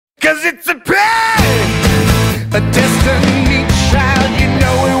'Cause it's a pain, a destiny child. You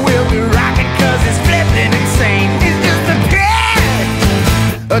know it will be rocking 'cause it's flipping insane. It's just a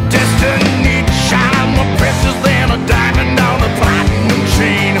pain, a destiny child. More precious than a diamond on a platinum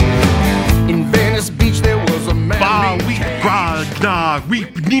chain. In Venice Beach there was a man Ba weep grog nog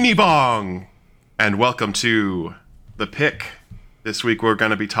weep nini bong. And welcome to The Pick. This week we're going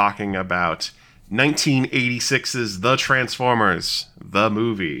to be talking about 1986's The Transformers, the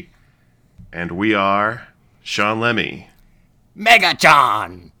movie. And we are Sean Lemmy,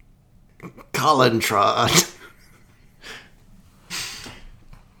 Megatron, Colintron.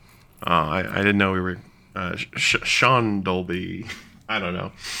 Oh, I didn't know we were Sean Dolby. I don't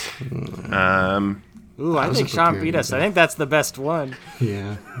know. Ooh, I think Sean beat us. I think that's the best one.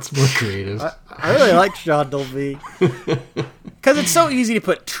 Yeah, it's more creative. I really like Sean Dolby. Because it's so easy to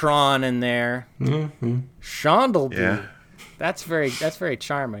put Tron in there. Mm-hmm. Sean Dolby. Yeah. That's very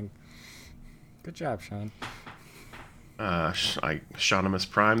charming. Good job, Sean. Shaunimus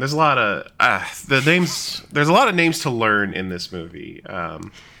Prime. There's a lot of the names. There's a lot of names to learn in this movie,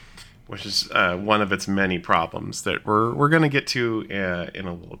 which is one of its many problems that we're going to get to in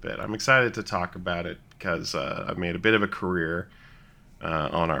a little bit. I'm excited to talk about it because I've made a bit of a career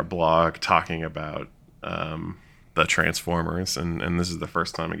on our blog talking about the Transformers, and this is the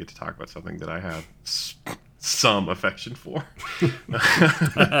first time I get to talk about something that I have some affection for.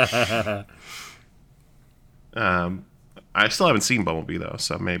 I still haven't seen Bumblebee though,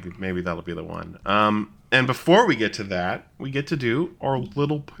 so maybe that'll be the one. And before we get to that, we get to do our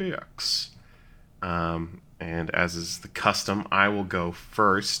little picks. And as is the custom, I will go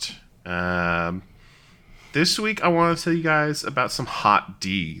first. This week, I want to tell you guys about some Hot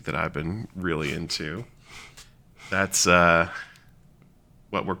D that I've been really into. That's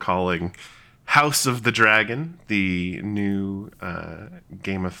what we're calling House of the Dragon, the new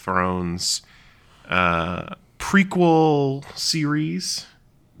Game of Thrones prequel series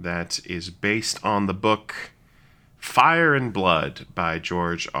that is based on the book Fire and Blood by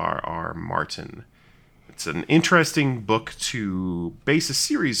George R.R. Martin. It's an interesting book to base a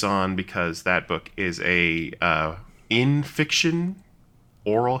series on because that book is a in fiction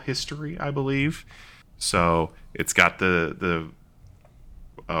oral history, I believe. So it's got the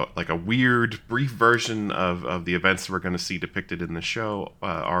like a weird brief version of the events we're going to see depicted in the show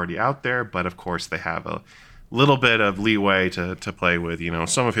already out there, but of course they have a little bit of leeway to play with. You know,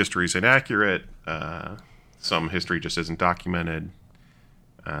 some of history is inaccurate, some history just isn't documented,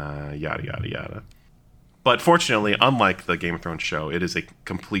 yada yada yada. But fortunately, unlike the Game of Thrones show, it is a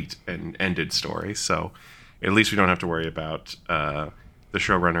complete and ended story, so at least we don't have to worry about the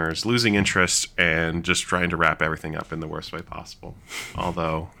showrunners losing interest and just trying to wrap everything up in the worst way possible.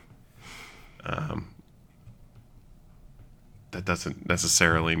 Although that doesn't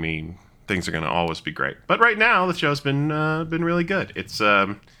necessarily mean things are going to always be great. But right now, the show's been really good. It's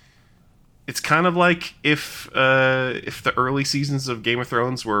kind of like if the early seasons of Game of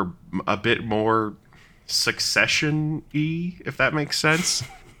Thrones were a bit more Succession-y, if that makes sense,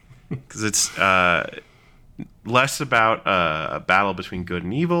 because it's less about a battle between good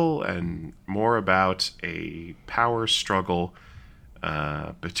and evil and more about a power struggle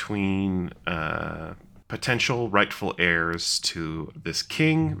between potential rightful heirs to this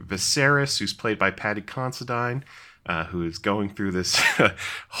king, Viserys, who's played by Paddy Considine, who is going through this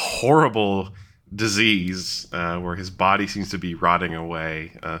horrible disease where his body seems to be rotting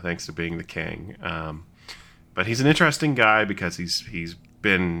away thanks to being the king. But he's an interesting guy because he's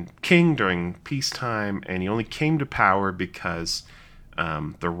been king during peacetime, and he only came to power because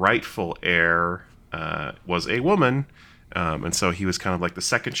the rightful heir was a woman. And so he was kind of like the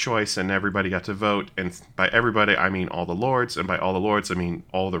second choice, and everybody got to vote. And by everybody, I mean all the lords. And by all the lords, I mean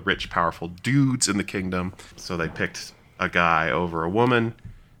all the rich, powerful dudes in the kingdom. So they picked a guy over a woman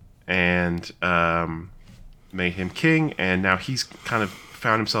and made him king. And now he's kind of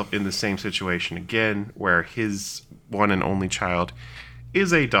found himself in the same situation again, where his one and only child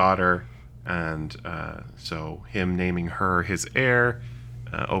is a daughter. And so him naming her his heir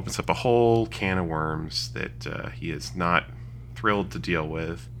opens up a whole can of worms that he is not thrilled to deal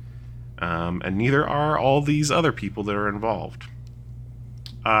with. And neither are all these other people that are involved.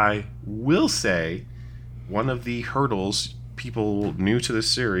 I will say one of the hurdles people new to this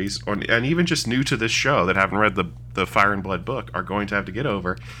series, and even just new to this show that haven't read the Fire and Blood book, are going to have to get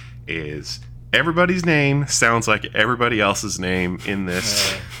over is everybody's name sounds like everybody else's name in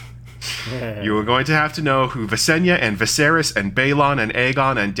this. You are going to have to know who Visenya and Viserys and Balon and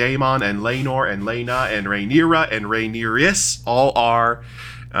Aegon and Daemon and Laenor and Laena and Rhaenyra and Rhaenyris all are.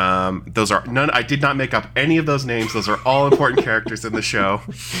 Those are none. I did not make up any of those names. Those are all important characters in the show.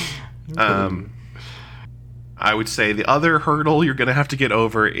 I would say the other hurdle you're going to have to get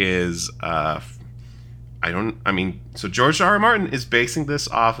over is so George R. R. Martin is basing this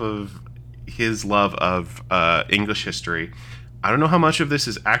off of his love of English history. I don't know how much of this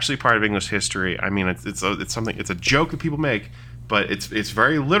is actually part of English history. I mean, it's a joke that people make, but it's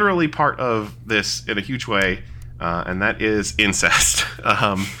very literally part of this in a huge way, and that is incest.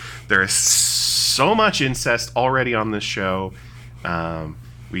 There is so much incest already on this show.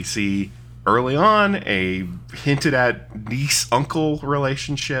 We see early on a hinted at niece-uncle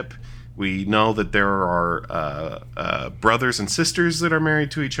relationship. We know that there are brothers and sisters that are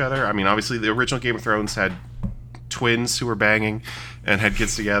married to each other. I mean, obviously, the original Game of Thrones had twins who were banging and had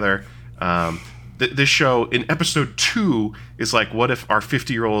kids together. This show, in episode 2, is like, what if our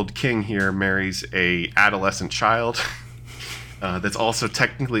 50-year-old king here marries a adolescent child that's also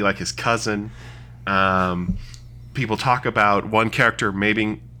technically like his cousin? People talk about one character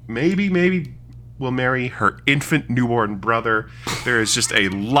maybe will marry her infant newborn brother. There is just a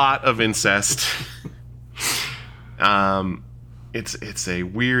lot of incest. It's a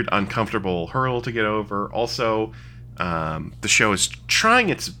weird, uncomfortable hurdle to get over. Also, the show is trying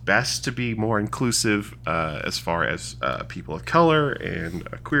its best to be more inclusive as far as people of color and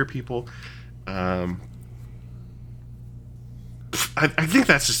queer people. I think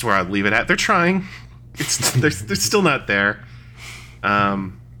that's just where I'd leave it at. They're trying. They're still not there.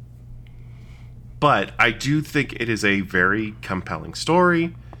 But I do think it is a very compelling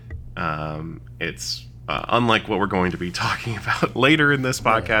story. It's unlike what we're going to be talking about later in this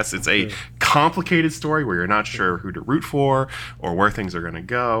podcast. It's a complicated story where you're not sure who to root for or where things are going to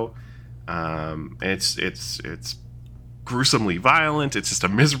go. It's gruesomely violent. It's just a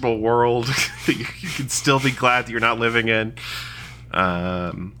miserable world that you can still be glad that you're not living in.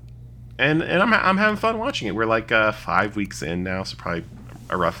 And I'm having fun watching it. We're like 5 weeks in now, so probably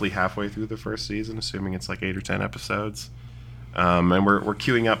roughly halfway through the first season, assuming it's like 8 or 10 episodes. And we're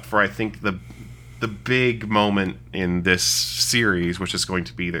queuing up for, I think, the big moment in this series, which is going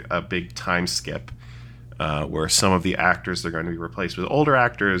to be a big time skip, where some of the actors are going to be replaced with older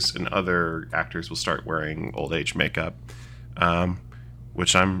actors, and other actors will start wearing old age makeup,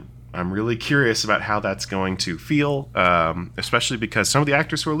 which I'm really curious about how that's going to feel, especially because some of the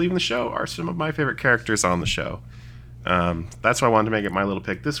actors who are leaving the show are some of my favorite characters on the show. That's why I wanted to make it my little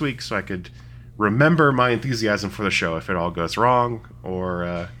pick this week, so I could remember my enthusiasm for the show if it all goes wrong,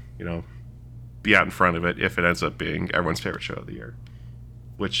 or be out in front of it if it ends up being everyone's favorite show of the year,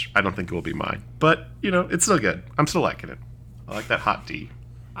 which I don't think it will be mine. But it's still good. I'm still liking it. I like that hot D.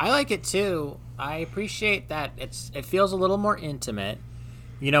 I like it too. I appreciate that it feels a little more intimate.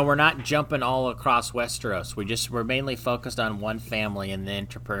 We're not jumping all across Westeros. We're mainly focused on one family and the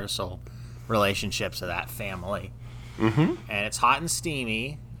interpersonal relationships of that family. Mm-hmm. And it's hot and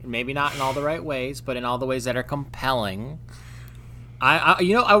steamy, maybe not in all the right ways, but in all the ways that are compelling.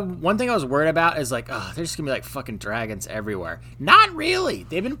 One thing I was worried about is like, there's just gonna be like fucking dragons everywhere. Not really.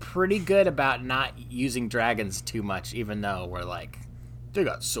 They've been pretty good about not using dragons too much, even though we're like, they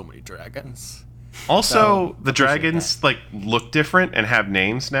got so many dragons. Also, the dragons look different and have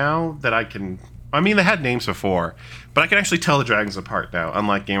names now that they had names before, but I can actually tell the dragons apart now,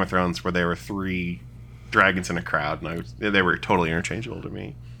 unlike Game of Thrones where there were 3 dragons in a crowd and they were totally interchangeable to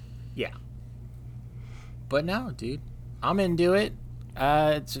me. Yeah. But no, dude, I'm into it.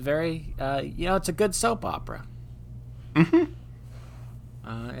 It's very, it's a good soap opera. Mm-hmm.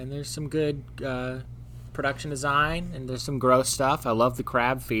 And there's some good production design, and there's some gross stuff. I love the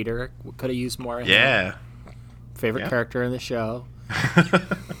crab feeder. Could have used more of him. Yeah. Favorite character in the show.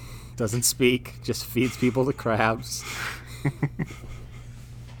 Doesn't speak, just feeds people the crabs.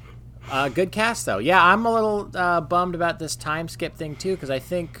 Good cast, though. Yeah, I'm a little bummed about this time skip thing, too, because I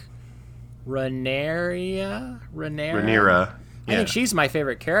think Rhaenyra. I think she's my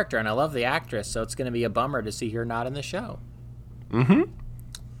favorite character, and I love the actress, so it's going to be a bummer to see her not in the show. Mm-hmm.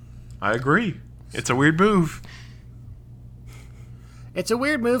 I agree. It's a weird move. It's a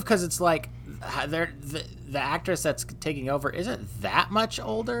weird move because it's like the actress that's taking over isn't that much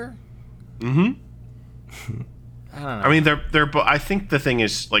older. Mm-hmm. I don't know. I mean, they're. I think the thing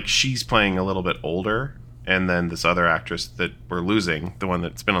is, like, she's playing a little bit older, and then this other actress that we're losing, the one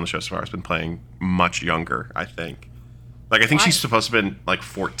that's been on the show so far, has been playing much younger, I think. Like, I think she's supposed to have been, like,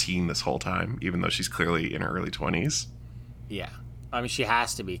 14 this whole time, even though she's clearly in her early 20s. Yeah. I mean, she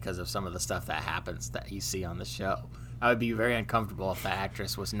has to be because of some of the stuff that happens that you see on the show. I would be very uncomfortable if the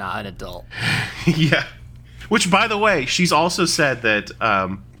actress was not an adult. Yeah. Which, by the way, she's also said that,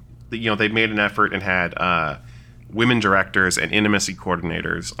 they made an effort and had women directors and intimacy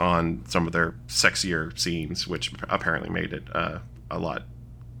coordinators on some of their sexier scenes, which apparently made it a lot,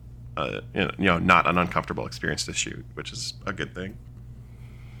 not an uncomfortable experience to shoot, which is a good thing.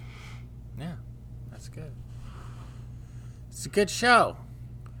 Yeah, that's good. It's a good show.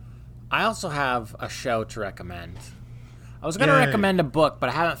 I also have a show to recommend. I was going to recommend a book, but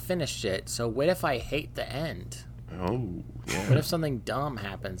I haven't finished it. So what if I hate the end? Oh, yeah. What if something dumb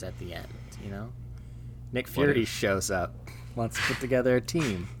happens at the end, Nick Fury shows up, wants to put together a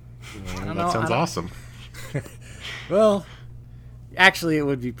team. That sounds awesome. Well, actually, it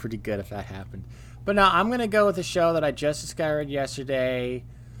would be pretty good if that happened. But no, I'm going to go with a show that I just discovered yesterday.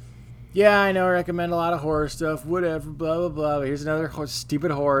 Yeah, I know I recommend a lot of horror stuff, whatever, blah, blah, blah. But here's another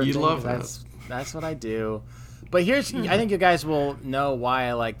stupid horror You thing. love that. That's what I do. But I think you guys will know why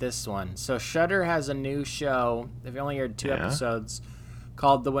I like this one. So Shudder has a new show, if you only heard 2 episodes,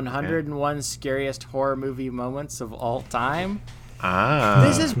 called The 101 Scariest Horror Movie Moments of All Time.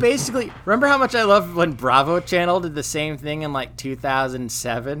 This is basically... Remember how much I loved when Bravo Channel did the same thing in,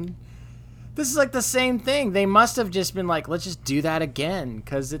 2007? This is, the same thing. They must have just been let's just do that again,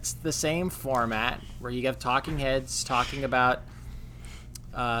 because it's the same format where you have talking heads talking about...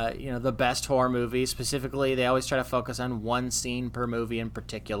 the best horror movies. Specifically, they always try to focus on one scene per movie in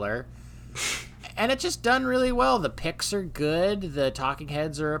particular. And it's just done really well. The picks are good. The talking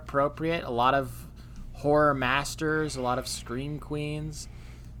heads are appropriate. A lot of horror masters, a lot of scream queens.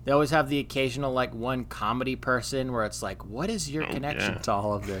 They always have the occasional, one comedy person where it's what is your connection to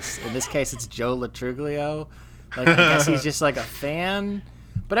all of this? In this case, it's Joe Latruglio. I guess he's just, a fan.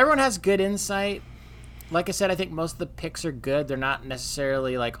 But everyone has good insight. Like I said, I think most of the picks are good. They're not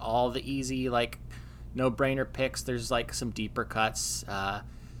necessarily all the easy no-brainer picks. There's some deeper cuts.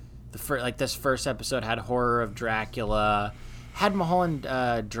 This first episode had Horror of Dracula, had Mulholland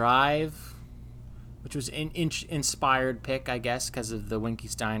Drive, which was an inspired pick, I guess, because of the Winky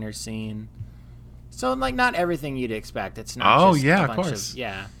Steiner scene. So not everything you'd expect. It's not. Just a bunch of course.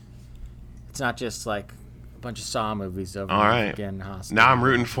 It's not just a bunch of Saw movies over again. Hostile. Now I'm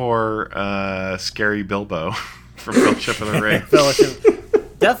rooting for Scary Bilbo from Fellowship of the Ring.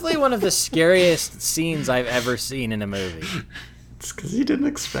 Definitely one of the scariest scenes I've ever seen in a movie. It's because you didn't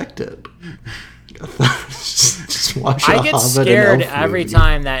expect it. just watch I get scared every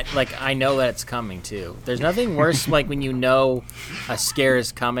time that I know that it's coming too. There's nothing worse when you know a scare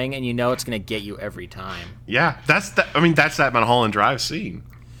is coming and you know it's going to get you every time. Yeah, that's that Mulholland Drive scene.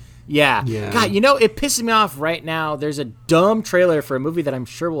 Yeah. God, it pisses me off right now. There's a dumb trailer for a movie that I'm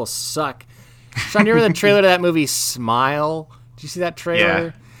sure will suck. Sean, you remember the trailer to that movie Smile? Did you see that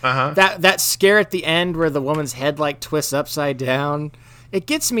trailer? Yeah. That scare at the end where the woman's head twists upside down. It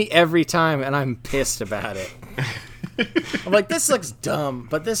gets me every time, and I'm pissed about it. I'm this looks dumb,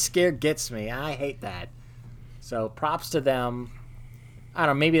 but this scare gets me. I hate that. So props to them. I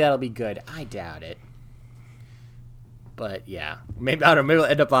don't know, maybe that'll be good. I doubt it. But yeah, maybe it'll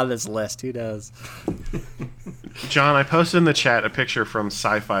end up on this list. Who knows? John, I posted in the chat a picture from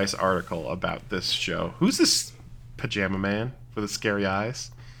Sci-Fi's article about this show. Who's this pajama man with the scary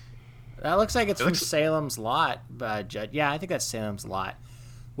eyes? That looks like it's from Salem's Lot, Judd. Yeah, I think that's Salem's Lot.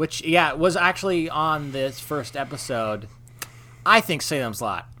 Which, was actually on this first episode. I think Salem's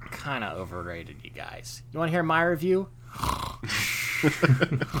Lot kind of overrated, you guys. You want to hear my review?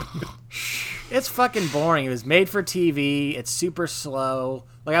 It's fucking boring. It was made for TV. It's super slow.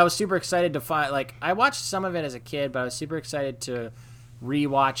 I was super excited to find... I watched some of it as a kid, but I was super excited to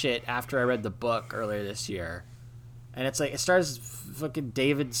rewatch it after I read the book earlier this year. And it's it stars fucking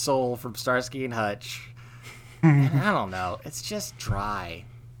David Soul from Starsky and Hutch. And I don't know. It's just dry.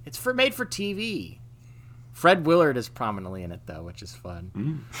 It's made for TV. Fred Willard is prominently in it, though, which is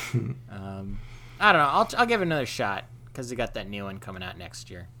fun. I don't know. I'll give it another shot because they got that new one coming out next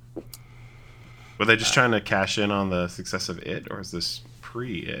year. Were they just trying to cash in on the success of It, or is this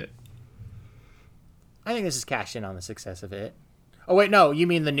pre-It? I think this is cash in on the success of It. Oh, wait, no. You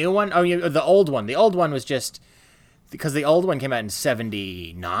mean the new one? Oh, the old one. The old one was just... Because the old one came out in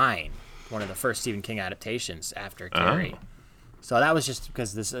 1979. One of the first Stephen King adaptations after Carrie. So that was just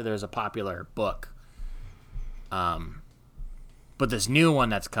because there's a popular book. But this new one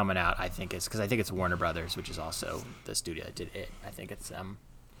that's coming out, I think it's Warner Brothers, which is also the studio that did It. I think it's them.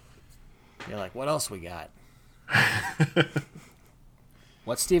 You're what else we got?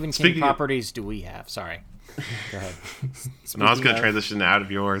 What Stephen King properties do we have? Sorry. Go ahead. No, I was going to transition out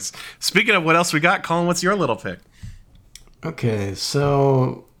of yours. Speaking of what else we got, Colin, what's your little pick? Okay,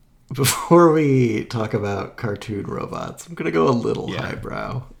 so before we talk about cartoon robots, I'm going to go a little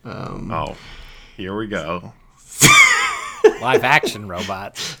highbrow. Here we go. Live action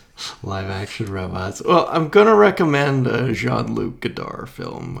robots. Live action robots. Well, I'm going to recommend a Jean-Luc Godard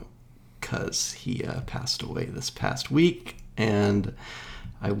film because he passed away this past week, and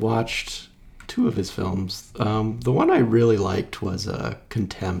I watched 2 of his films. The one I really liked was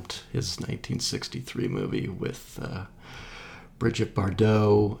Contempt, his 1963 movie with Brigitte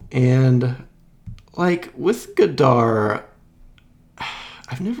Bardot. And, like, with Godard,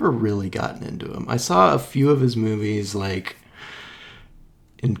 I've never really gotten into him. I saw a few of his movies, like,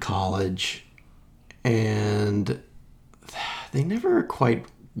 in college, and they never quite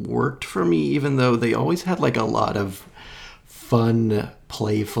worked for me, even though they always had like a lot of fun,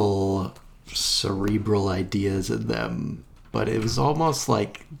 playful, cerebral ideas in them, but it was almost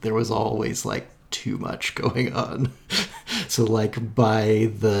like there was always like too much going on. So like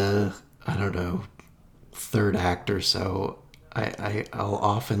by the, I don't know, 3rd act or so, I'll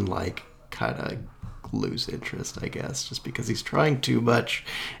often like kind of lose interest, I guess, just because he's trying too much,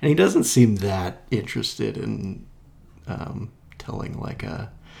 and he doesn't seem that interested in telling like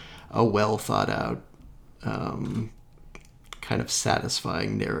a well thought out kind of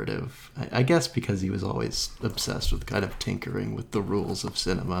satisfying narrative. I guess because he was always obsessed with kind of tinkering with the rules of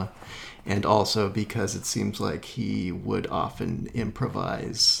cinema, and also because it seems like he would often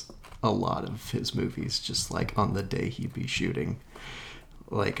improvise a lot of his movies just like on the day he'd be shooting.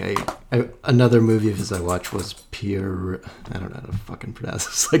 Like another movie of his I watched was Pierre. I don't know how to fucking pronounce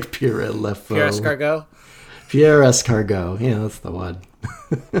it. It's like Pierre Lefaux. Pierre Escargot. Pierre Escargot. Yeah, that's the one.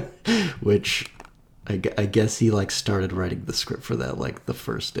 Which I guess he like started writing the script for that like the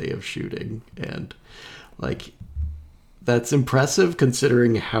first day of shooting, and like that's impressive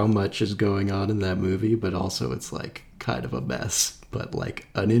considering how much is going on in that movie. But also it's like kind of a mess, but like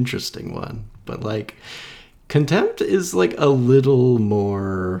an interesting one. But like. Contempt is like a little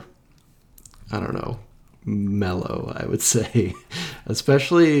more, I don't know, mellow, I would say.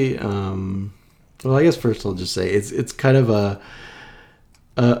 Especially, well, I guess first I'll just say it's kind of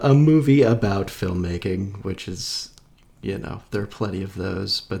a movie about filmmaking, which is, you know, there are plenty of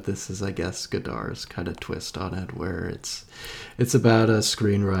those, but this is, I guess, Godard's kind of twist on it, where it's about a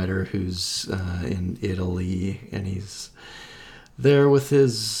screenwriter who's in Italy, and he's there with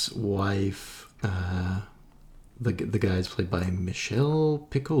his wife. The guy's played by Michel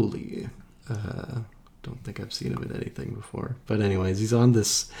Piccoli. Don't think I've seen him in anything before. But anyways, he's on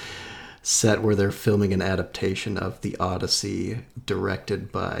this set where they're filming an adaptation of The Odyssey,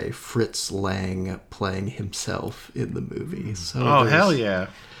 directed by Fritz Lang, playing himself in the movie. So hell yeah.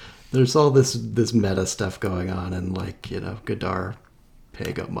 There's all this meta stuff going on, and like, you know, Godard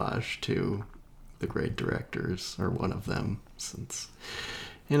paying homage to the great directors, or one of them, since...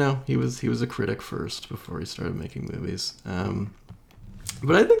 You know, he was a critic first before he started making movies.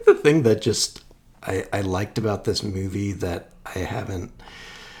 But I think the thing that just I liked about this movie that I haven't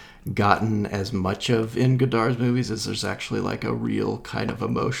gotten as much of in Godard's movies is there's actually like a real kind of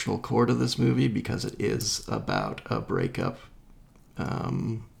emotional core to this movie, because it is about a breakup,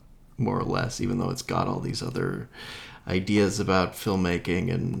 more or less, even though it's got all these other ideas about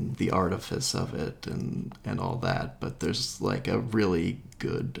filmmaking and the artifice of it and all that. But there's like a really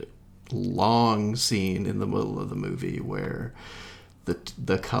good long scene in the middle of the movie where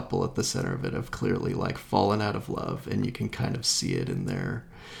the couple at the center of it have clearly like fallen out of love, and you can kind of see it in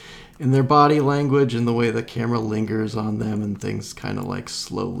their body language and the way the camera lingers on them, and things kind of like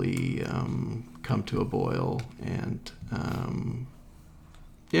slowly come to a boil. And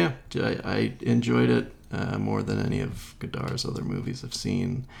yeah, I enjoyed it more than any of Godard's other movies I've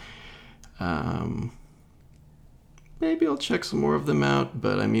seen. Maybe I'll check some more of them out,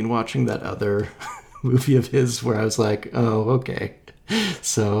 but I mean, watching that other movie of his where I was like, oh, okay.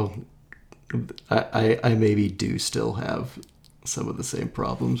 So I maybe do still have some of the same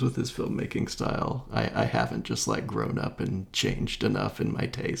problems with his filmmaking style. I haven't just like grown up and changed enough in my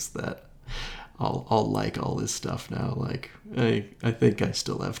taste that I'll like all his stuff now. Like I think I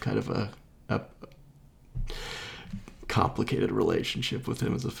still have kind of a complicated relationship with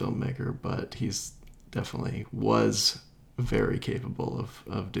him as a filmmaker, but he's definitely was very capable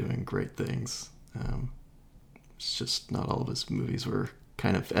of doing great things. It's just not all of his movies were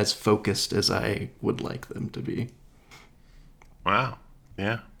kind of as focused as I would like them to be. Wow.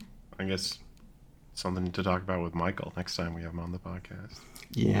 Yeah. I guess something to talk about with Michael next time we have him on the podcast.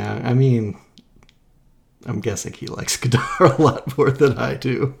 Yeah, I mean, I'm guessing he likes Godard a lot more than I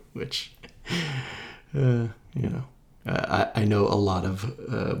do, which, you know, I know a lot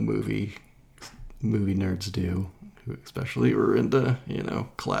of movie nerds do, who especially are into, you know,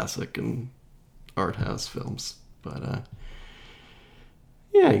 classic and art house films. But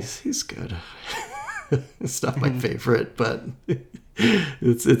yeah, he's good. It's not my favorite, but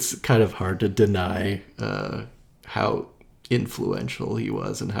it's kind of hard to deny how influential he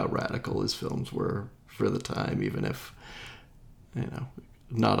was and how radical his films were for the time, even if,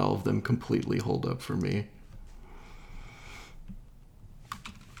 not all of them completely hold up for me.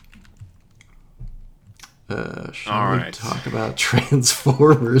 Shall we talk about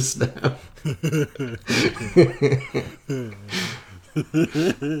Transformers now?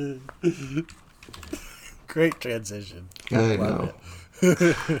 Great transition. I know.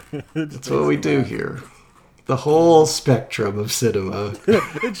 That's what we do here. The whole spectrum of cinema.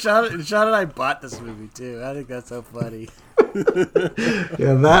 And Sean and I bought this movie too. I think that's so funny.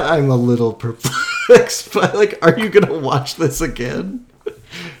 Yeah, that I'm a little perplexed by. Like, are you gonna watch this again?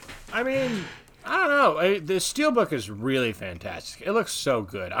 I mean, I don't know. The Steelbook is really fantastic. It looks so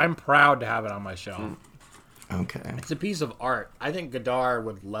good. I'm proud to have it on my shelf. Okay. It's a piece of art. I think Godard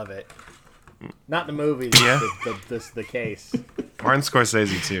would love it. Not the movie, Yeah. the case. Martin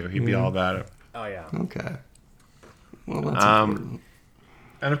Scorsese too. He'd be all about it. Oh yeah. Okay. Well, that's important.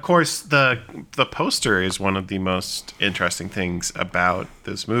 And of course, the poster is one of the most interesting things about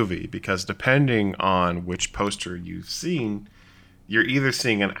this movie, because depending on which poster you've seen, you're either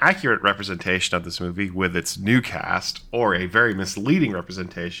seeing an accurate representation of this movie with its new cast, or a very misleading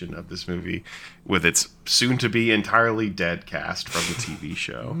representation of this movie with its soon-to-be entirely dead cast from the TV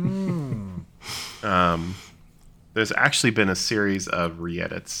show. There's actually been a series of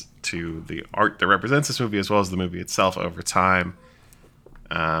re-edits to the art that represents this movie, as well as the movie itself, over time.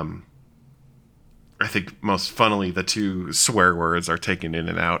 I think most funnily, the two swear words are taken in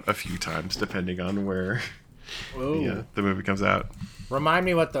and out a few times, depending on where the movie comes out. Remind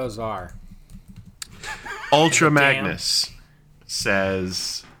me what those are. Ultra Magnus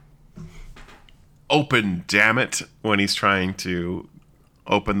says, "Open, damn it," when he's trying to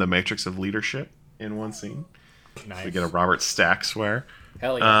open the Matrix of Leadership in one scene. Nice. We get a Robert Stack swear.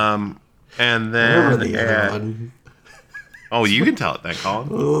 Hell yeah. And Remember then... the other one. Oh, you can tell it then, Colin.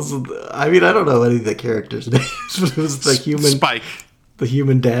 I mean, I don't know any of the characters' names, but it was the Spike. the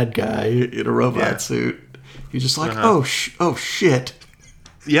human dad guy in a robot suit. He's just like, oh shit.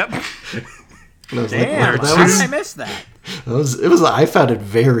 Yep. And I was Damn, like, how did I miss that? I found it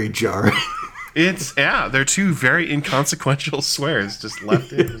very jarring. They're two very inconsequential swears just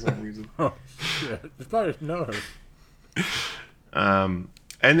left in for some reason.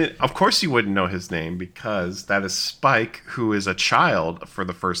 Of course you wouldn't know his name, because that is Spike, who is a child for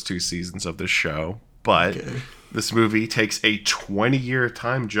the first two seasons of this show. But this movie takes a 20-year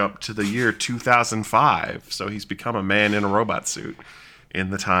time jump to the year 2005. So he's become a man in a robot suit in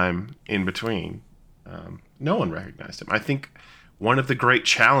the time in between. No one recognized him. I think one of the great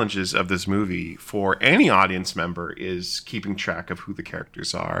challenges of this movie for any audience member is keeping track of who the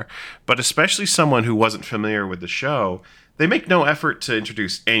characters are, but especially someone who wasn't familiar with the show. They make no effort to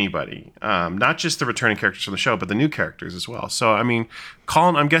introduce anybody, not just the returning characters from the show, but the new characters as well. So, I mean,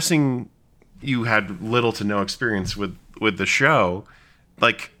 Colin, I'm guessing you had little to no experience with the show.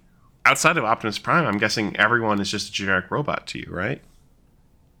 Like, outside of Optimus Prime, I'm guessing everyone is just a generic robot to you, right?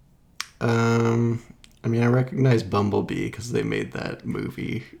 I mean, I recognize Bumblebee because they made that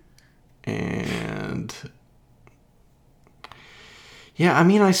movie. And yeah, I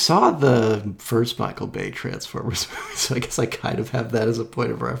mean, I saw the first Michael Bay Transformers movie, so I guess I kind of have that as a point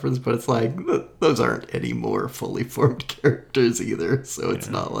of reference, but it's like, those aren't any more fully formed characters either, so it's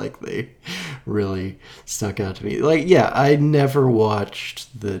not like they really stuck out to me. Like, yeah, I never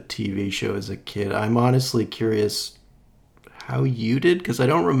watched the TV show as a kid. I'm honestly curious how you did, because I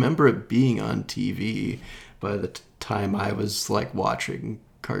don't remember it being on TV by the time I was like watching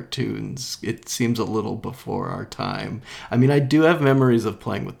cartoons. It seems a little before our time. I mean, I do have memories of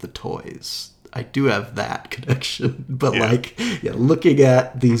playing with the toys. I do have that connection, but looking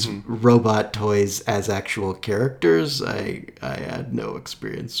at these robot toys as actual characters, I had no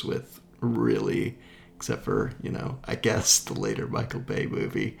experience with, really, except for, I guess the later Michael Bay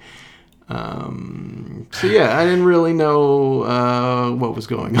movie. So yeah, I didn't really know what was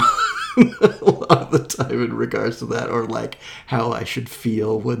going on a lot of the time in regards to that, or like how I should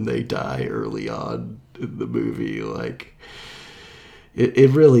feel when they die early on in the movie. Like, it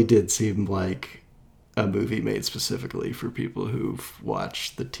really did seem like a movie made specifically for people who've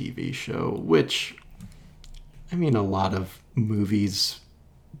watched the TV show, which, I mean, a lot of movies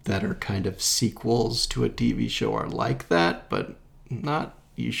that are kind of sequels to a TV show are like that, but not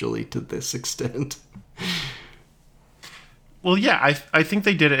usually to this extent. Well, yeah, I think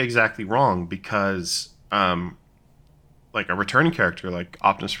they did it exactly wrong, because like a returning character like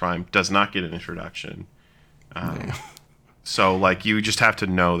Optimus Prime does not get an introduction. So, like, you just have to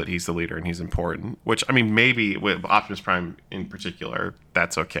know that he's the leader and he's important. Which, I mean, maybe with Optimus Prime in particular,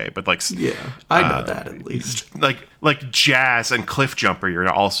 that's okay. But, like, Yeah, I know that at least. like Jazz and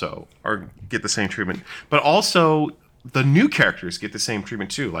Cliffjumper, get the same treatment. But also, the new characters get the same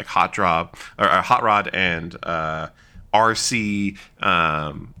treatment too. Like Hot Rod and RC,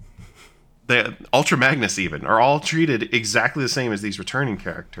 the Ultra Magnus even are all treated exactly the same as these returning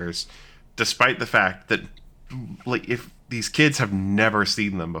characters, despite the fact that, like, if these kids have never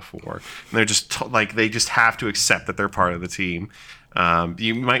seen them before, and they're just they just have to accept that they're part of the team.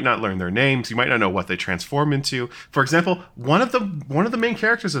 You might not learn their names. You might not know what they transform into. For example, one of the main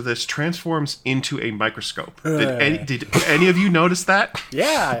characters of this transforms into a microscope. Did any of you notice that?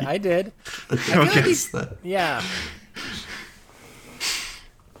 Yeah, I did. Okay. Yeah.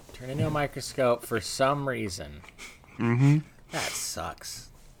 Turn into a microscope for some reason. Mm-hmm. That sucks.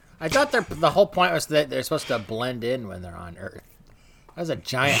 I thought the whole point was that they're supposed to blend in when they're on Earth. That was a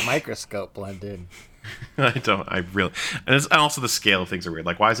giant microscope blend in. And also the scale of things are weird.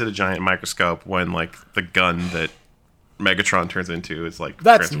 Like, why is it a giant microscope when, like, the gun that Megatron turns into is, like,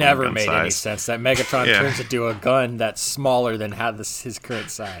 that's never made size. any sense. That Megatron turns into a gun that's smaller than his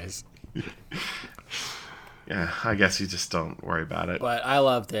current size. Yeah, I guess you just don't worry about it. But I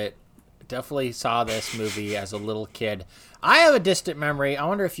loved it. Definitely saw this movie as a little kid. I have a distant memory. I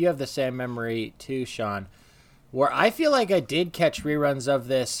wonder if you have the same memory too, Sean, where I feel like I did catch reruns of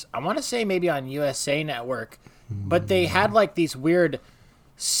this. I want to say maybe on USA Network, but they had like these weird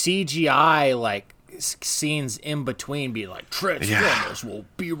CGI like scenes in between, be like, Transformers will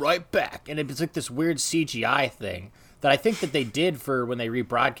be right back, and it was like this weird CGI thing that I think that they did for when they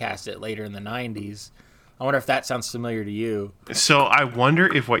rebroadcast it later in the 90s. I wonder if that sounds familiar to you. So I wonder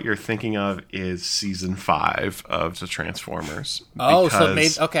if what you're thinking of is season 5 of the Transformers. Oh, so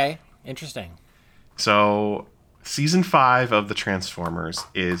maybe, okay, interesting. So season 5 of the Transformers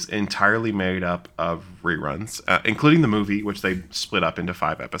is entirely made up of reruns, including the movie, which they split up into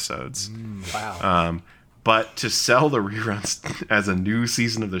 5 episodes. Wow. But to sell the reruns as a new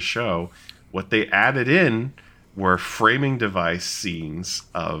season of the show, what they added in were framing device scenes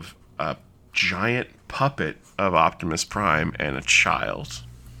of a giant puppet of Optimus Prime and a child.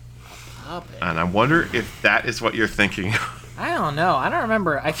 Puppet. And I wonder if that is what you're thinking. I don't know. I don't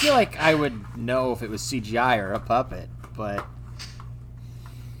remember. I feel like I would know if it was CGI or a puppet, but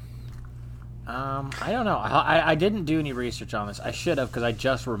I don't know. I didn't do any research on this. I should have, because I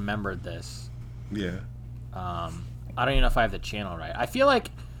just remembered this. Yeah. I don't even know if I have the channel right. I feel like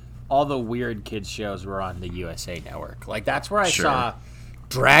all the weird kids shows were on the USA Network. Like, that's where I saw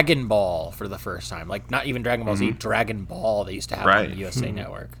Dragon Ball for the first time. Like, not even Dragon Ball Z, Dragon Ball they used to have on the USA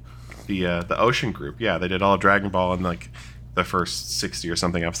Network. The Ocean Group, yeah, they did all of Dragon Ball in like the first 60 or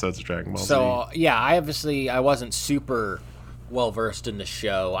something episodes of Dragon Ball Z. So yeah, I wasn't super well versed in the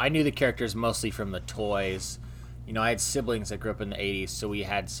show. I knew the characters mostly from the toys. You know, I had siblings that grew up in the 80s, so we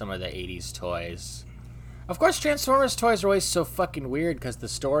had some of the 80s toys. Of course, Transformers toys are always so fucking weird, because the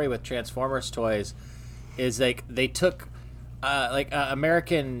story with Transformers toys is like they took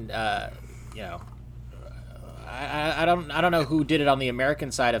American, you know, I don't know who did it on the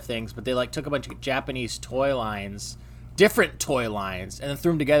American side of things, but they like took a bunch of Japanese toy lines, different toy lines, and then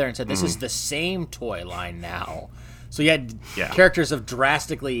threw them together and said, this is the same toy line now. So you had characters of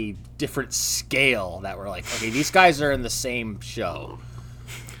drastically different scale that were like, okay, these guys are in the same show.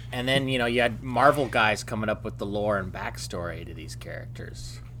 And then, you know, you had Marvel guys coming up with the lore and backstory to these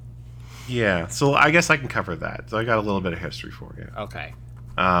characters. Yeah, so I guess I can cover that. So I got a little bit of history for you. Okay.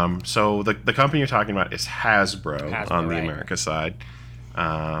 So the company you're talking about is Hasbro on the America side.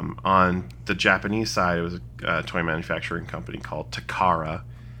 On the Japanese side, it was a toy manufacturing company called Takara.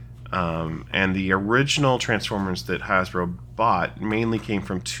 And the original Transformers that Hasbro bought mainly came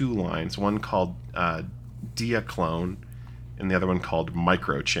from 2 lines. One called Diaclone, and the other one called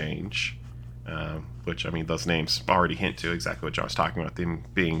Microchange. Which, I mean, those names already hint to exactly what I was talking about, them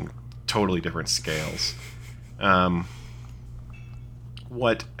being totally different scales.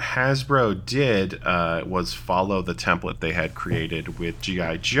 What Hasbro did was follow the template they had created with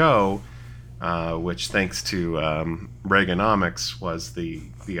G.I. Joe, which, thanks to Reaganomics, was the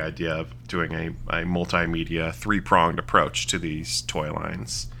idea of doing a multimedia 3-pronged approach to these toy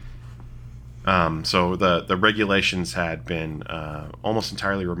lines. So the regulations had been almost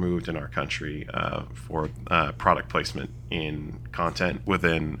entirely removed in our country for product placement in content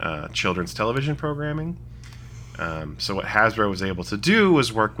within children's television programming. So what Hasbro was able to do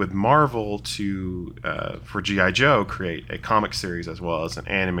was work with Marvel to, for G.I. Joe, create a comic series as well as an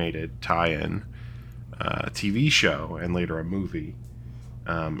animated tie-in TV show and later a movie.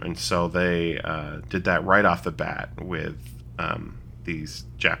 And so they did that right off the bat with these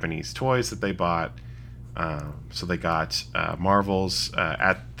Japanese toys that they bought. So they got Marvel's,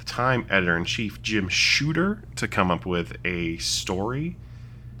 at the time, editor-in-chief Jim Shooter to come up with a story.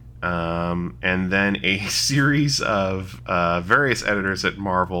 And then a series of various editors at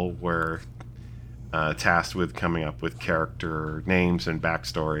Marvel were tasked with coming up with character names and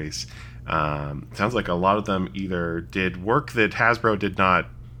backstories. Sounds like a lot of them either did work that Hasbro did not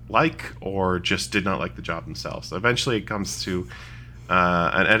like or just did not like the job themselves. So eventually it comes to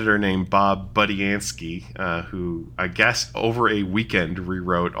an editor named Bob Budiansky, who I guess over a weekend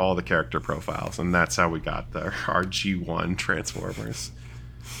rewrote all the character profiles, and that's how we got our G1 Transformers.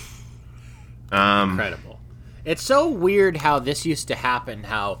 Incredible. It's so weird how this used to happen,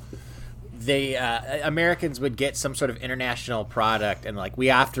 how they Americans would get some sort of international product and like, we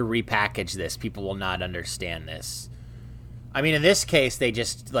have to repackage this, people will not understand this. I mean, in this case, they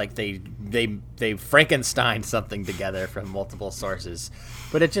just like they Frankenstein something together from multiple sources,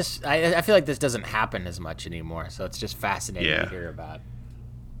 but it just I feel like this doesn't happen as much anymore, so it's just fascinating to hear about.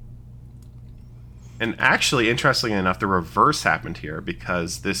 And actually, interestingly enough, the reverse happened here,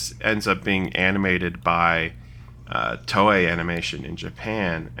 because this ends up being animated by Toei Animation in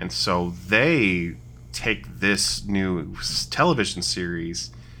Japan, and so they take this new television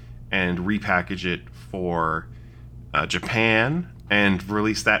series and repackage it for Japan and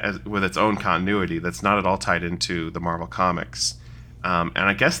release that with its own continuity that's not at all tied into the Marvel Comics. And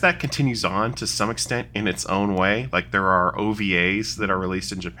I guess that continues on to some extent in its own way. Like, there are OVAs that are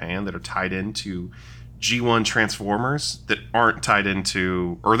released in Japan that are tied into G1 Transformers that aren't tied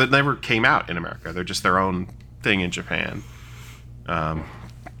into, or that never came out in America. They're just their own thing in Japan.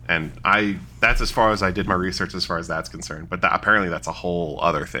 And that's as far as I did my research as far as that's concerned. But apparently that's a whole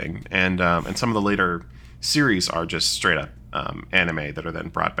other thing. And some of the later series are just straight up anime that are then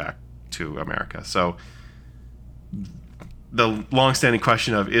brought back to America. So the long-standing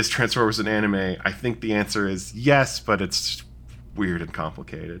question of, is Transformers an anime? I think the answer is yes, but it's weird and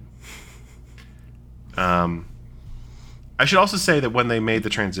complicated. I should also say that when they made the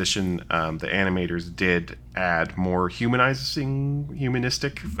transition, the animators did add more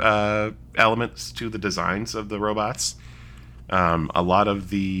humanistic elements to the designs of the robots. A lot of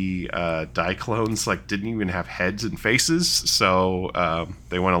the Diclones didn't even have heads and faces, so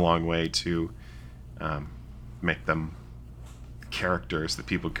they went a long way to make them characters that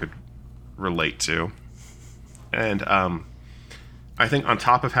people could relate to. And I think on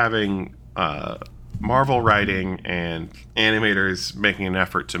top of having Marvel writing and animators making an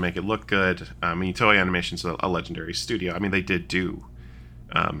effort to make it look good, I mean, Toei Animation's a legendary studio. I mean, they did do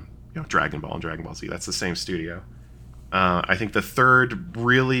Dragon Ball and Dragon Ball Z. That's the same studio. I think the third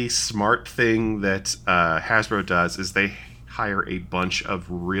really smart thing that Hasbro does is they hire a bunch of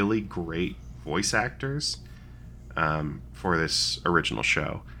really great voice actors for this original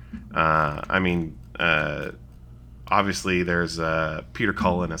show. I mean, obviously there's Peter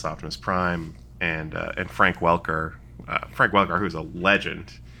Cullen as Optimus Prime and Frank Welker. Frank Welker, who's a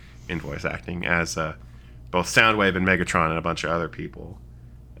legend in voice acting as both Soundwave and Megatron and a bunch of other people.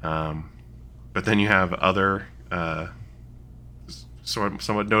 But then you have other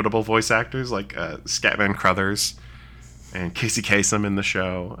somewhat notable voice actors like Scatman Crothers and Casey Kasem in the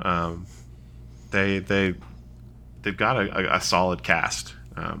show. They've got a solid cast,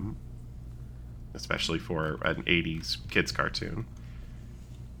 especially for an 80s kids cartoon.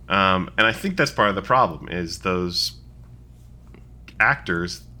 And I think that's part of the problem, is those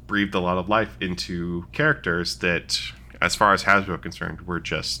actors breathed a lot of life into characters that, as far as Hasbro concerned, were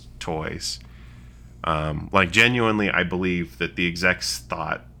just toys. Genuinely, I believe that the execs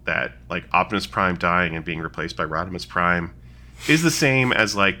thought that Optimus Prime dying and being replaced by Rodimus Prime is the same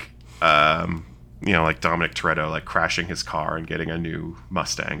as Dominic Toretto crashing his car and getting a new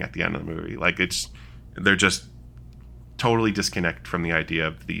Mustang at the end of the movie. They're just totally disconnected from the idea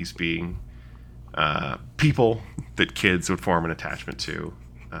of these being people that kids would form an attachment to,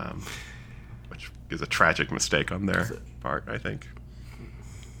 which is a tragic mistake on their part, I think.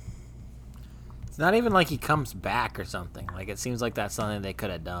 It's not even like he comes back or something. It seems like that's something they could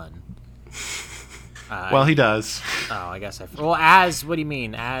have done. Well, he does. Oh, I guess what do you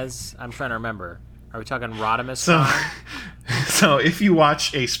mean? As, I'm trying to remember. Are we talking Rodimus Prime? So if you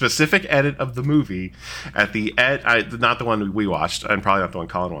watch a specific edit of the movie, at the end, not the one we watched, and probably not the one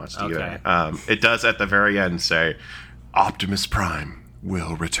Colin watched either, it does at the very end say, Optimus Prime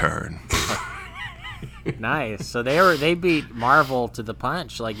will return. Nice. So they beat Marvel to the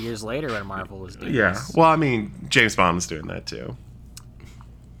punch years later when Marvel was doing this. Well, I mean, James Bond was doing that too.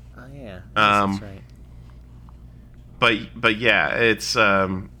 Oh yeah, that's right. but yeah, it's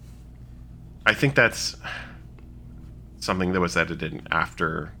I think that's something that was edited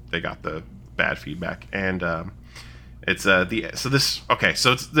after they got the bad feedback, and it's so it's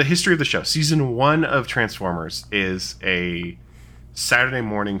the history of the show. Season 1 of Transformers is a Saturday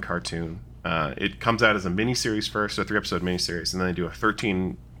morning cartoon. It comes out as a miniseries first, a 3-episode miniseries, and then they do a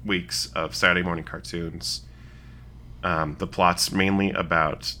 13 weeks of Saturday morning cartoons. The plot's mainly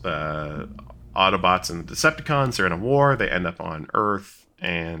about Autobots and the Decepticons. They're in a war. They end up on Earth,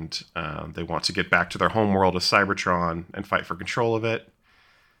 and they want to get back to their home world of Cybertron and fight for control of it.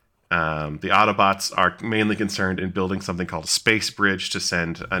 The Autobots are mainly concerned in building something called a space bridge to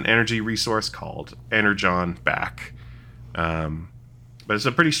send an energy resource called Energon back. But it's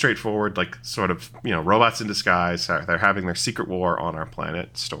a pretty straightforward, like, sort of, robots in disguise. They're having their secret war on our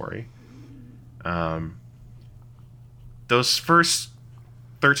planet story. Those first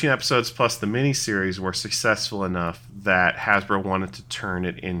 13 episodes plus the miniseries were successful enough that Hasbro wanted to turn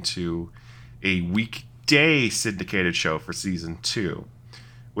it into a weekday syndicated show for season 2,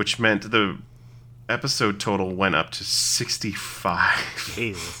 which meant the episode total went up to 65.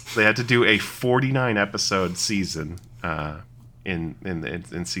 Jesus. They had to do a 49 episode season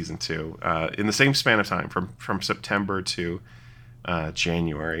in season 2 in the same span of time from September to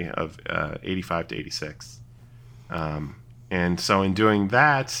January of 85 to 86. And so in doing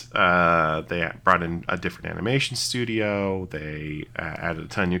that, they brought in a different animation studio. They added a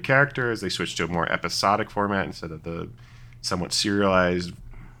ton of new characters. They switched to a more episodic format instead of the somewhat serialized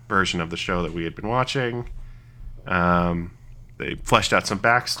version of the show that we had been watching. They fleshed out some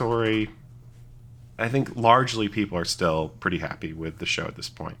backstory. I think largely people are still pretty happy with the show at this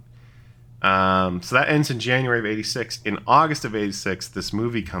point. So that ends in January of 86. In August of 86, this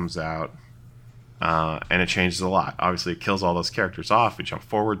movie comes out. And it changes a lot. Obviously, it kills all those characters off. We jump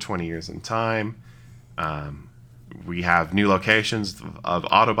forward 20 years in time. We have new locations of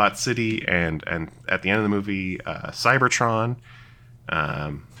Autobot City and at the end of the movie, Cybertron,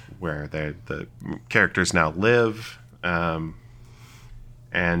 where the characters now live. And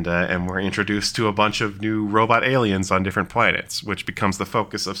we're introduced to a bunch of new robot aliens on different planets, which becomes the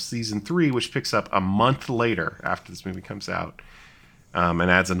focus of season 3, which picks up a month later after this movie comes out. And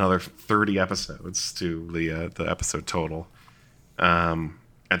adds another 30 episodes to the episode total.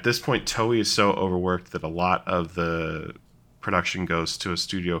 At this point, Toei is so overworked that a lot of the production goes to a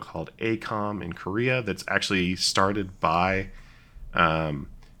studio called ACOM in Korea that's actually started by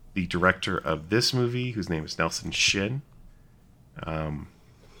the director of this movie, whose name is Nelson Shin.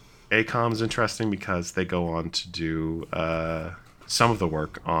 ACOM is interesting because they go on to do some of the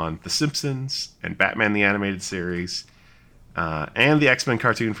work on The Simpsons and Batman the Animated Series, and the X-Men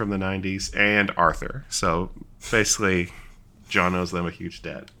cartoon from the 90s, and Arthur. So basically, John owes them a huge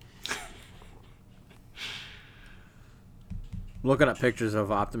debt. Looking at pictures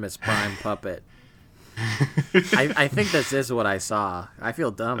of Optimus Prime puppet. I think this is what I saw. I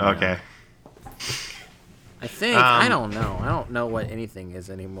feel dumb now. Okay. I think. I don't know. I don't know what anything is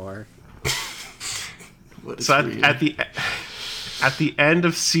anymore. So at the end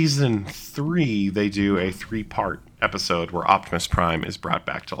of season 3, they do a 3-part episode where Optimus Prime is brought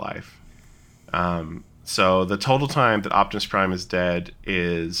back to life. So the total time that Optimus Prime is dead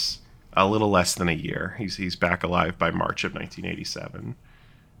is a little less than a year. He's back alive by March of 1987,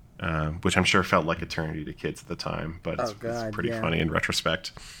 which I'm sure felt like eternity to kids at the time, but it's pretty funny in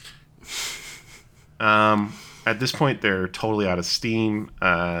retrospect. At this point, they're totally out of steam.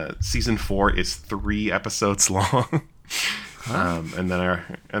 Season 4 is 3 episodes long. And then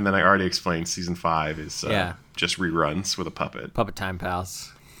I already explained season 5 is just reruns with a puppet. Puppet Time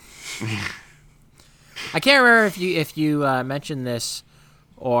Pals. I can't remember if you mentioned this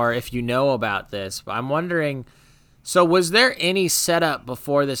or if you know about this, but I'm wondering. So, was there any setup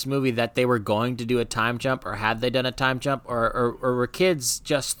before this movie that they were going to do a time jump, or had they done a time jump, or were kids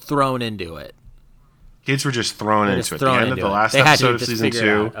just thrown into it? Kids were just thrown into it. At the end of the last episode of season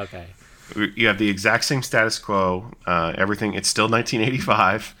 2. Okay. You have the exact same status quo. Everything. It's still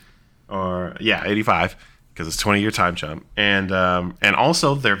 1985, 85, because it's 20-year time jump. And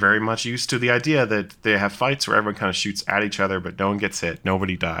also they're very much used to the idea that they have fights where everyone kind of shoots at each other, but no one gets hit,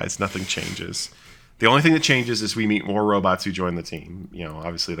 nobody dies, nothing changes. The only thing that changes is we meet more robots who join the team.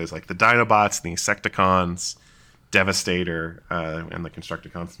 Obviously there's like the Dinobots, the Insecticons, Devastator, and the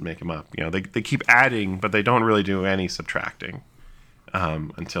Constructicons to make them up. They keep adding, but they don't really do any subtracting.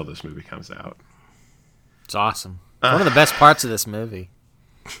 Until this movie comes out. It's awesome. One of the best parts of this movie.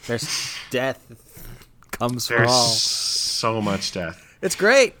 There's death comes for all. There's so much death. It's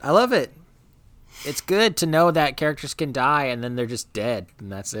great. I love it. It's good to know that characters can die and then they're just dead, and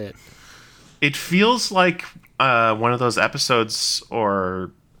that's it. It feels like one of those episodes,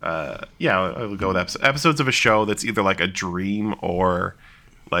 or yeah, I would go with episodes of a show that's either like a dream or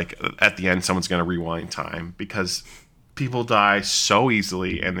like at the end someone's going to rewind time, because people die so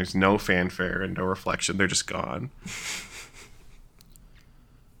easily and there's no fanfare and no reflection. They're just gone.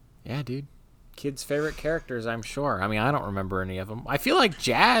 Yeah, dude. Kids' favorite characters, I'm sure. I mean, I don't remember any of them. I feel like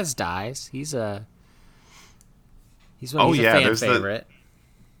Jazz dies. He's a fan favorite.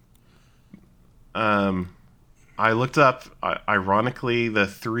 I looked up, ironically, the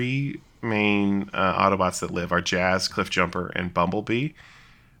three main Autobots that live are Jazz, Cliffjumper, and Bumblebee.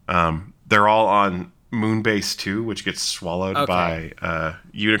 They're all on Moonbase 2, which gets swallowed by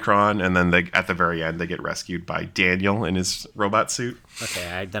Unicron, and then at the very end they get rescued by Daniel in his robot suit.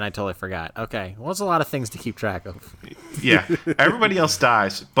 Okay, then I totally forgot. Okay, well, it's a lot of things to keep track of. Yeah, everybody else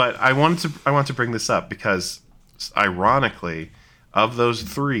dies, but I want to bring this up because, ironically, of those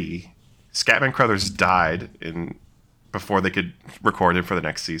three, Scatman Crothers died before they could record him for the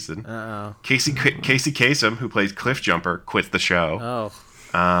next season. Uh-oh. Casey Kasem, who plays Cliffjumper, quit the show. Oh.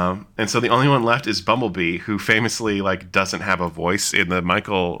 And so the only one left is Bumblebee, who famously doesn't have a voice in the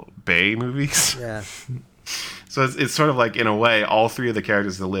Michael Bay movies. Yeah. So it's sort of like, in a way, all three of the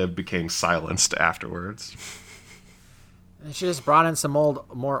characters that lived became silenced afterwards. They should just brought in some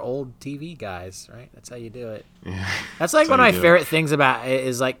more old TV guys, right? That's how you do it. Yeah. That's like one of my favorite things about it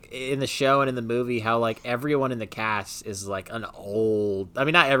is like in the show and in the movie how like everyone in the cast is like an old. I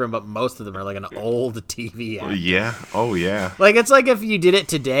mean, not everyone, but most of them are like an old TV actor. Yeah. Oh yeah. Like it's like if you did it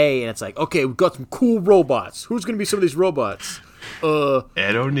today and it's like, okay, we've got some cool robots. Who's gonna be some of these robots?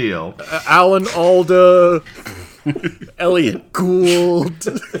 Ed O'Neill, Alan Alda, Elliot Gould.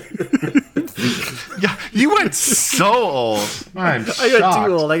 Yeah, you went so old. I got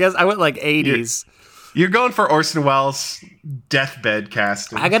too old. I guess I went like 80s. You're going for Orson Welles' deathbed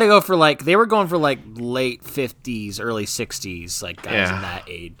casting. I gotta go for they were going for late 50s, early 60s, like guys in that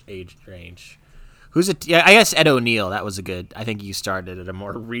age range. I guess Ed O'Neill. That was a good. I think you started at a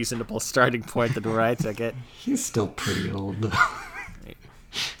more reasonable starting point than where I took it. He's still pretty old though.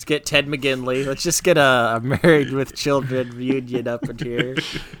 Let's get Ted McGinley. Let's just get a Married with Children reunion up in here.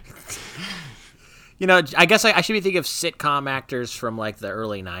 I guess I should be thinking of sitcom actors from the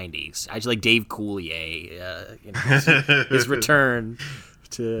early 90s. I just like Dave Coulier, his return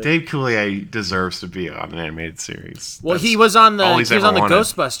to... Dave Coulier deserves to be on an animated series. Well, he was on the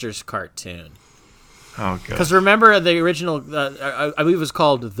Ghostbusters cartoon. Oh, good. Because remember the original, I believe it was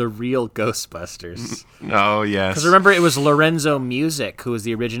called The Real Ghostbusters. Oh, yes. Because remember it was Lorenzo Music, who was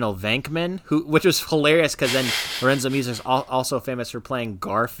the original Venkman, which was hilarious because then Lorenzo Music is also famous for playing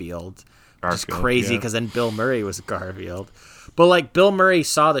Garfield. Which is crazy because then Bill Murray was Garfield. But Bill Murray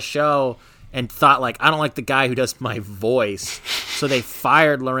saw the show and thought I don't like the guy who does my voice. So they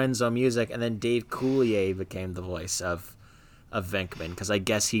fired Lorenzo Music and then Dave Coulier became the voice of Venkman because I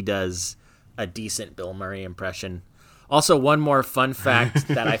guess he does a decent Bill Murray impression. Also, one more fun fact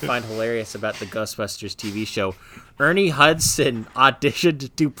that I find hilarious about the Ghostbusters TV show. Ernie Hudson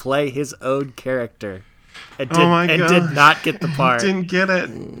auditioned to play his own character. And did not get the part. Didn't get it.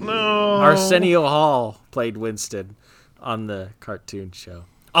 No. Arsenio Hall played Winston on the cartoon show.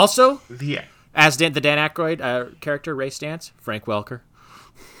 Also, as the Dan Aykroyd character, Ray Stantz, Frank Welker.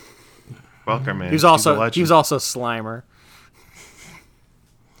 Welker, man. He was also Slimer.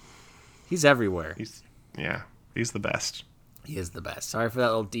 He's everywhere. He's the best. He is the best. Sorry for that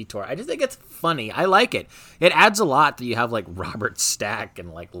little detour. I just think it's funny. I like it. It adds a lot that you have Robert Stack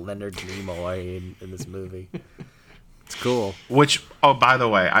and Leonard Nimoy in this movie. It's cool. Which, oh, by the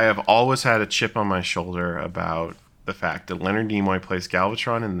way, I have always had a chip on my shoulder about the fact that Leonard Nimoy plays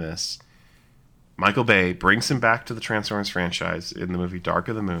Galvatron in this. Michael Bay brings him back to the Transformers franchise in the movie Dark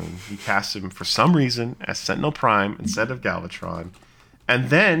of the Moon. He casts him for some reason as Sentinel Prime instead of Galvatron. And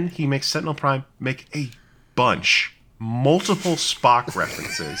then he makes Sentinel Prime make a multiple Spock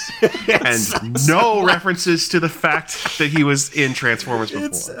references and no references to the fact that he was in Transformers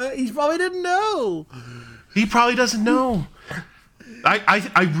before. He probably didn't know. He probably doesn't know.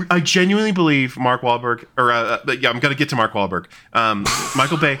 I genuinely believe Mark Wahlberg, I'm going to get to Mark Wahlberg.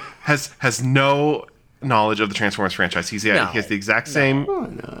 Michael Bay has no knowledge of the Transformers franchise. He has the exact same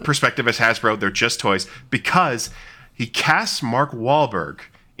perspective as Hasbro. They're just toys because he casts Mark Wahlberg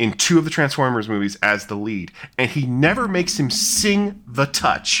in 2 of the Transformers movies as the lead, and he never makes him sing The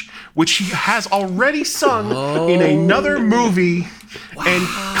Touch, which he has already sung in another movie and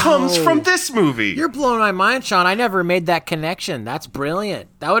comes from this movie. You're blowing my mind, Sean. I never made that connection. That's brilliant.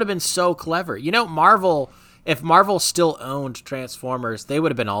 That would have been so clever. Marvel if Marvel still owned Transformers, they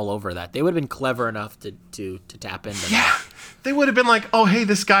would have been all over that. They would have been clever enough to tap into that. They would have been like, oh, hey,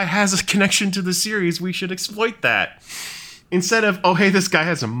 this guy has a connection to the series. We should exploit that. Instead of, oh, hey, this guy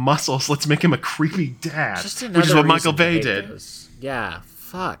has muscles. Let's make him a creepy dad. Which is what Michael Bay did. Those. Yeah,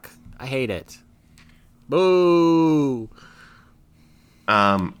 fuck. I hate it. Boo.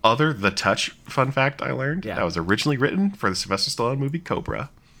 The Touch fun fact I learned, that was originally written for the Sylvester Stallone movie Cobra.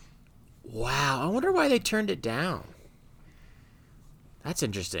 Wow, I wonder why they turned it down. That's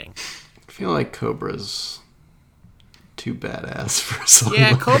interesting. I feel like Cobra's too badass for something.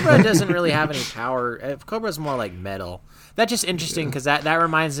 Yeah, Cobra doesn't really have any power. Cobra's more like metal. That's just interesting because that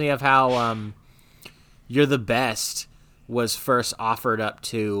reminds me of how You're the Best was first offered up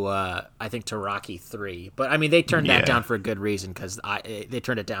to, I think, to Rocky 3. But, I mean, they turned that down for a good reason because they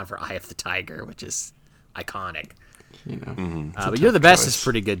turned it down for Eye of the Tiger, which is iconic. You know, but You're the Best is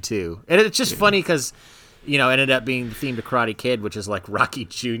pretty good, too. And it's just funny because, you know, it ended up being the theme to Karate Kid, which is like Rocky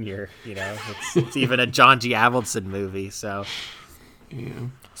Jr., you know. It's even a John G. Avildsen movie, so. Yeah.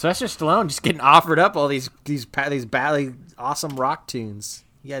 Sylvester Stallone just getting offered up all these badly awesome rock tunes.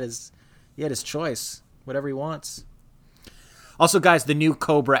 He had his choice, whatever he wants. Also, guys, the new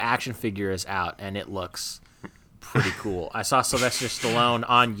Cobra action figure is out, and it looks pretty cool. I saw Sylvester Stallone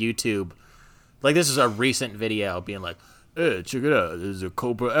on YouTube. Like, this is a recent video being like, hey, check it out. There's a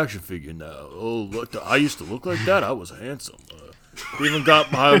Cobra action figure now. Oh, look, I used to look like that. I was handsome.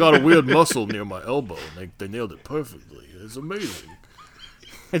 I got a weird muscle near my elbow, and they nailed it perfectly. It's amazing.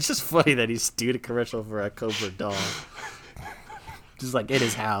 It's just funny that he's doing a commercial for a Cobra doll. Just like in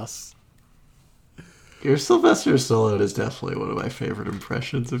his house. Your Sylvester Stallone is definitely one of my favorite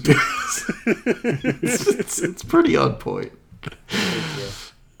impressions of yours. it's pretty on point.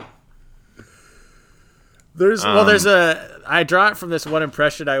 I draw it from this one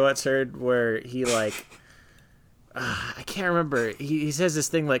impression I once heard where he like, I can't remember. He says this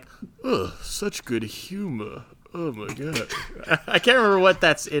thing like, "Oh, such good humor. Oh my god." I can't remember what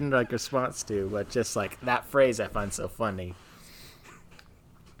that's in like response to, but just like that phrase I find so funny.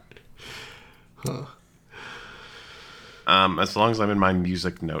 Huh. As long as I'm in my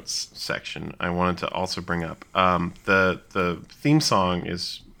music notes section, I wanted to also bring up the theme song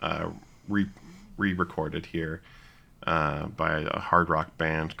is re-recorded here by a hard rock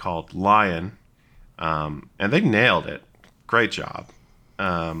band called Lion, and they nailed it. Great job.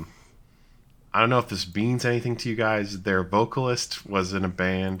 I don't know if this means anything to you guys. Their vocalist was in a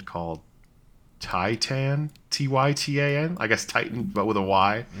band called Titan, Tytan. I guess Titan, but with a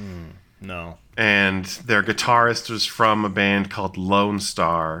Y. No. And their guitarist was from a band called Lone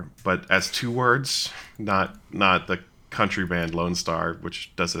Star, but as two words, not the country band Lone Star,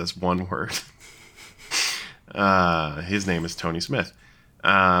 which does it as one word. His name is Tony Smith.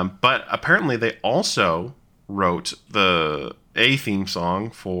 But apparently they also wrote a theme song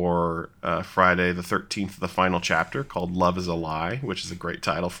for Friday the 13th, the final chapter, called Love is a Lie, which is a great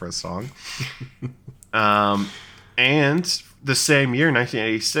title for a song. And the same year,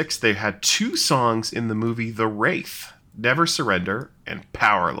 1986, they had two songs in the movie The Wraith, Never Surrender and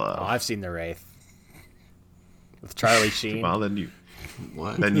Power Love. Oh, I've seen The Wraith. With Charlie Sheen. Well, then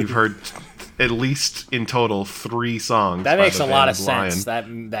you've heard at least in total 3 songs. That makes a lot of Lion. sense.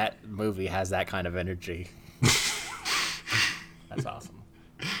 That movie has that kind of energy. That's awesome.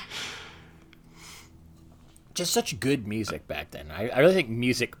 Just such good music back then. I really think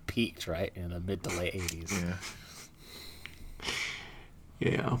music peaked, right, in the mid to late 80s. Yeah.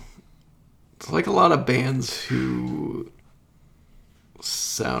 Yeah. It's like a lot of bands who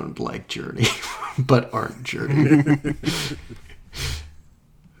sound like Journey, but aren't Journey.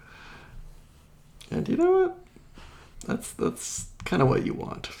 And you know what? That's kind of what you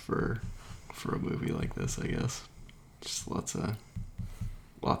want for a movie like this, I guess. Just lots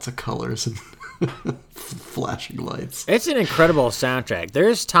of colors and flashing lights. It's an incredible soundtrack.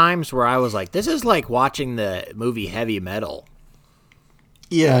 There's times where I was like, this is like watching the movie Heavy Metal.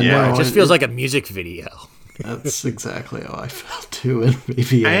 Yeah, no, it just feels like a music video. That's exactly how I felt too, and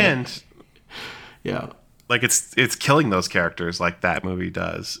maybe yeah, like it's killing those characters like that movie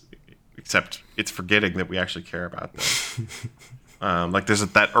does, except it's forgetting that we actually care about them. Like there's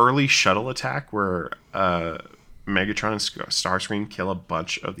that early shuttle attack where Megatron and Starscream kill a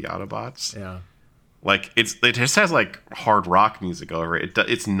bunch of the Autobots. Yeah, like it just has like hard rock music over it.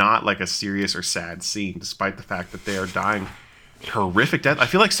 It's not like a serious or sad scene, despite the fact that they are dying horrific death. I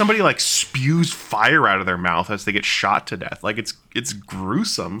feel like somebody like spews fire out of their mouth as they get shot to death. Like it's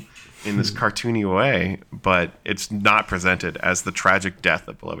gruesome in this cartoony way, but it's not presented as the tragic death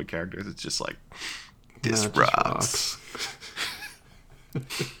of beloved characters. It's just like this rocks.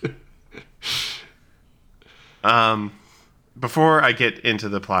 Before I get into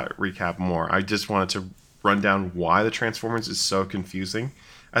the plot recap more, I just wanted to run down why the Transformers is so confusing.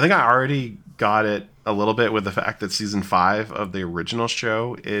 I think I already got it a little bit with the fact that season 5 of the original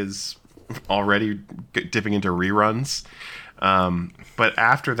show is already dipping into reruns. But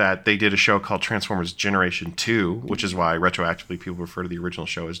after that, they did a show called Transformers Generation 2, which is why retroactively people refer to the original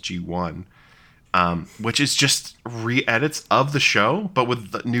show as G1, which is just re-edits of the show, but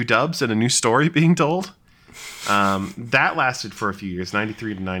with the new dubs and a new story being told. That lasted for a few years,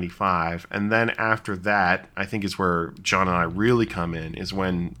 93 to 95. And then after that, I think is where John and I really come in, is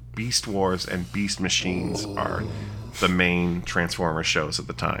when Beast Wars and Beast Machines are the main Transformers shows at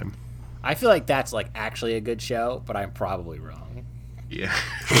the time. I feel like that's like actually a good show, but I'm probably wrong. Yeah.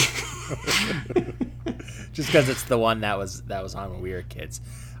 Just because it's the one that was on when we were kids.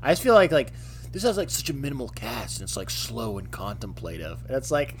 I just feel like this has like such a minimal cast and it's like slow and contemplative. And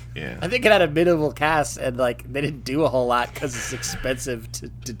it's like, yeah. I think it had a minimal cast and like they didn't do a whole lot because it's expensive to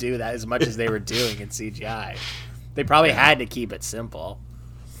do that as much as they were doing in CGI. They probably had to keep it simple.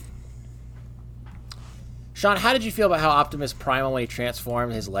 Sean, how did you feel about how Optimus Primal, when he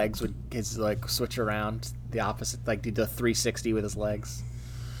transformed, his legs would switch around the opposite, like do the 360 with his legs?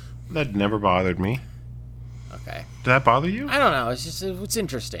 That never bothered me. Okay. Did that bother you? I don't know. It's just it's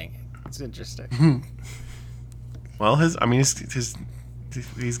interesting. It's interesting. Well, he's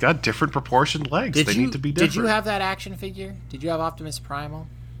got different proportioned legs. They need to be different. Did you have that action figure? Did you have Optimus Primal?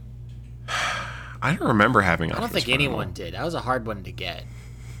 I don't remember having Optimus I don't think Primal. anyone did. That was a hard one to get.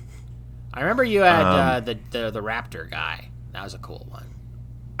 I remember you had the Raptor guy. That was a cool one.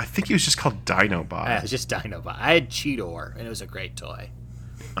 I think he was just called Dinobot. Yeah, it was just Dinobot. I had Cheetor, and it was a great toy.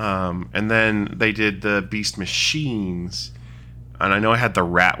 And then they did the Beast Machines, and I know I had the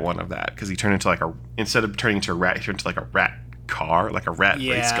rat one of that because he turned into instead of turning into a rat, he turned into like a rat car, like a rat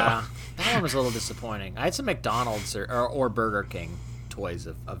race car. That one was a little disappointing. I had some McDonald's or Burger King toys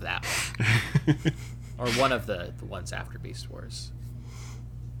of that one, or one of the ones after Beast Wars.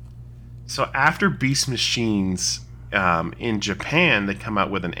 So after Beast Machines, in Japan, they come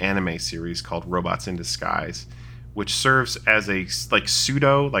out with an anime series called Robots in Disguise, which serves as a a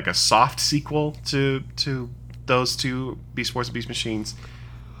soft sequel to those two, Beast Wars and Beast Machines.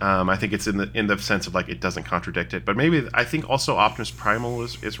 I think it's in the sense of like it doesn't contradict it, but maybe I think also Optimus Primal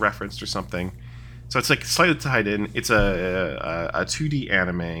is referenced or something. So it's like slightly tied in. It's a 2D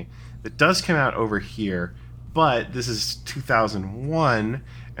anime that does come out over here, but this is 2001.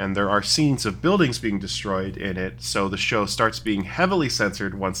 And there are scenes of buildings being destroyed in it, so the show starts being heavily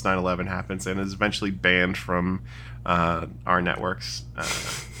censored once 9/11 happens, and is eventually banned from our networks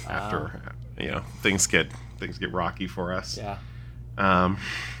after things get rocky for us. Yeah.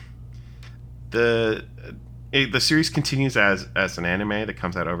 The series continues as an anime that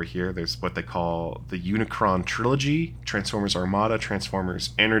comes out over here. There's what they call the Unicron trilogy: Transformers Armada, Transformers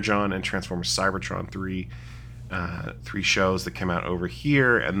Energon, and Transformers Cybertron 3. 3 shows that came out over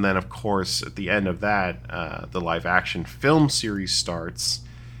here, and then of course at the end of that the live action film series starts.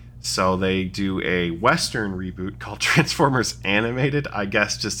 So they do a Western reboot called Transformers Animated, I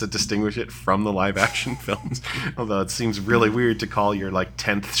guess just to distinguish it from the live action films, although it seems really weird to call your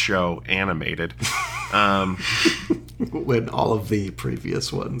 10th show animated when all of the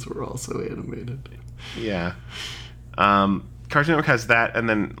previous ones were also animated. Yeah. Cartoon Network has that, and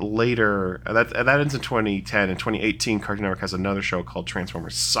then later, that ends in 2010. In 2018, Cartoon Network has another show called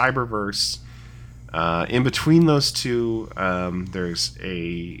Transformers Cyberverse. In between those two, there's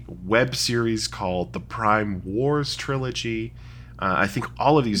a web series called the Prime Wars Trilogy. I think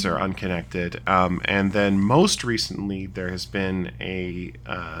all of these are unconnected. And then most recently, there has been a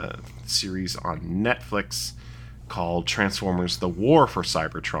series on Netflix called Transformers The War for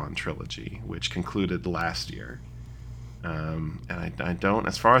Cybertron Trilogy, which concluded last year. And I don't,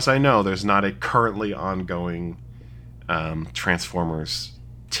 as far as I know, there's not a currently ongoing Transformers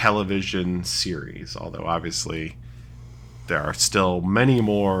television series, although obviously there are still many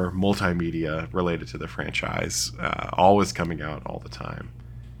more multimedia related to the franchise, always coming out all the time.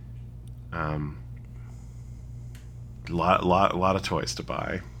 Lot of toys to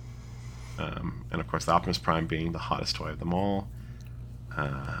buy, and of course the Optimus Prime being the hottest toy of them all.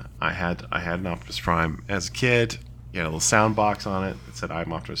 I had an Optimus Prime as a kid. He had a little sound box on it that said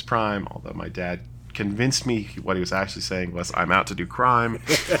 "I'm Optimus Prime," although my dad convinced me what he was actually saying was "I'm out to do crime,"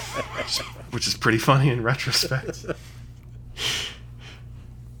 which is pretty funny in retrospect.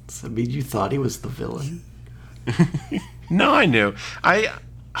 So, I mean, you thought he was the villain? No, I knew. I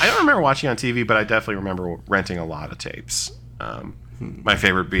don't remember watching on TV, but I definitely remember renting a lot of tapes. My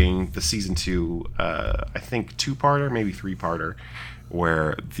favorite being the season 2, I think 2-parter, maybe 3-parter,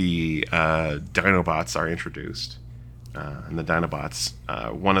 where the Dinobots are introduced. And the Dinobots,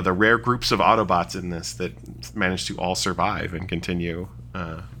 one of the rare groups of Autobots in this that manage to all survive and continue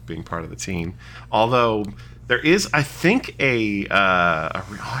being part of the team. Although there is, I think, I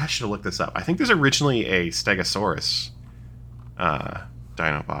should have looked this up. I think there's originally a Stegosaurus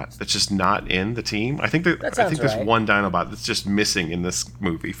Dinobot that's just not in the team. I think there's right. one Dinobot that's just missing in this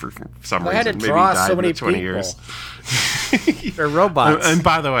movie for some reason. I had to Maybe draw he died so in many the 20 people. years. They're robots. And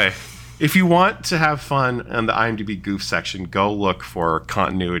by the way, if you want to have fun in the IMDb goof section, go look for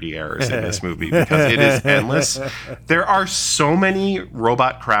continuity errors in this movie because it is endless. There are so many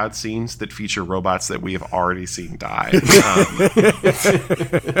robot crowd scenes that feature robots that we have already seen die.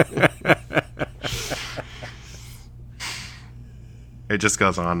 It just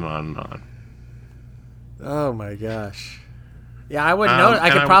goes on and on and on. Oh my gosh. Yeah, I wouldn't know. I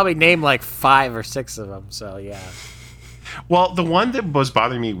could probably name like 5 or 6 of them. So yeah. Well, the one that was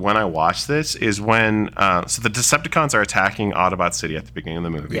bothering me when I watched this is when so the Decepticons are attacking Autobot City at the beginning of the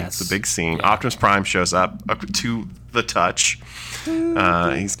movie. Yes. It's a big scene. Yeah. Optimus Prime shows up to the touch.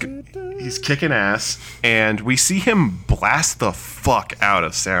 He's kicking ass, and we see him blast the fuck out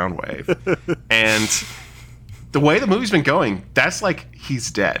of Soundwave. And the way the movie's been going, that's like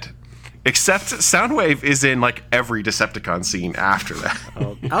he's dead. Except Soundwave is in like every Decepticon scene after that.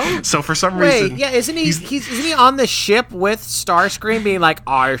 Oh. So for some reason, yeah, isn't he on the ship with Starscream being like,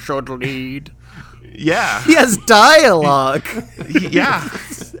 "I should lead"? Yeah, he has dialogue. Yeah,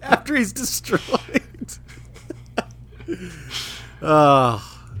 after he's destroyed.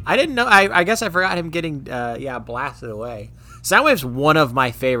 Oh, I didn't know. I guess I forgot him getting blasted away. Soundwave's one of my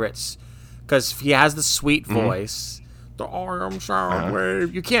favorites because he has the sweet voice. The arm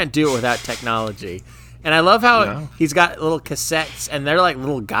Soundwave. You can't do it without technology. And I love how he's got little cassettes, and they're like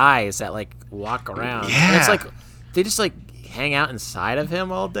little guys that like walk around. Yeah. And it's like they just like hang out inside of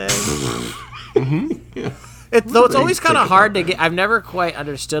him all day. Though it's always kind of hard to get. I've never quite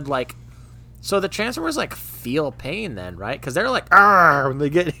understood like. So the Transformers like feel pain then, right? Because they're like when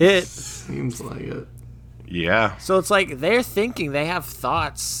they get hit. Seems like it. Yeah. So it's like they're thinking, they have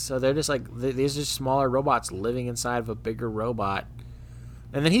thoughts. So they're just like, these are smaller robots living inside of a bigger robot.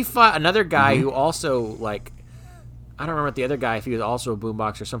 And then he fought another guy who also, like, I don't remember what the other guy, if he was also a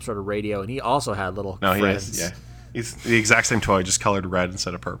boombox or some sort of radio, and he also had little friends. He is, yeah. He's the exact same toy, just colored red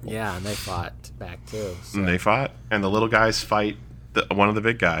instead of purple. Yeah, and they fought back too. So. And they fought, and the little guys fight one of the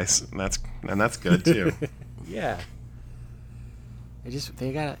big guys, and that's good too. Yeah. It's just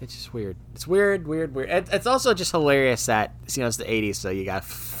weird. It's weird. It's also just hilarious that it's the 80s, so you got a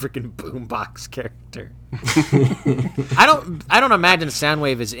freaking boombox character. I don't imagine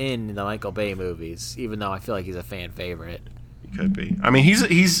Soundwave is in the Michael Bay movies, even though I feel like he's a fan favorite. He could be. I mean,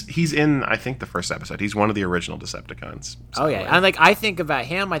 he's in, I think, the first episode. He's one of the original Decepticons. Oh yeah, and I think about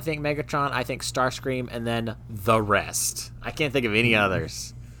him. I think Megatron. I think Starscream, and then the rest. I can't think of any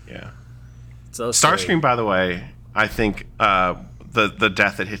others. Yeah. So Starscream, by the way, I think. The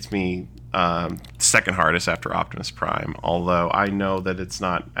death that hits me second hardest after Optimus Prime, although I know that it's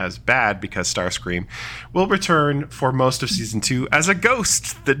not as bad because Starscream will return for most of Season 2 as a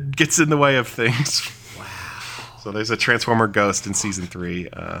ghost that gets in the way of things. Wow. So there's a Transformer ghost in Season 3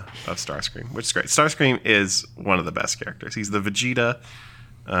 of Starscream, which is great. Starscream is one of the best characters. He's the Vegeta.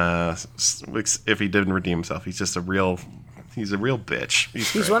 If he didn't redeem himself, he's a real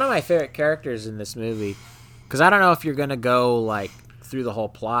bitch. He's one of my favorite characters in this movie. Because I don't know if you're going to go, like, through the whole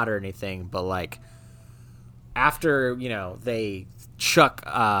plot or anything, but, like, after, they chuck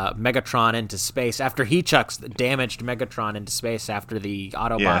Megatron into space, after he chucks the damaged Megatron into space after the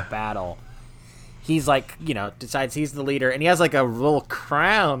Autobot battle, he's, like, decides he's the leader, and he has, like, a little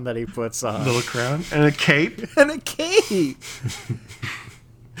crown that he puts on. Little crown? And a cape? And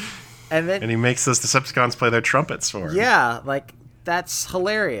then... And he makes those Decepticons play their trumpets for him. Yeah, like... That's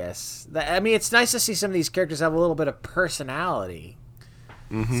hilarious. I mean, it's nice to see some of these characters have a little bit of personality.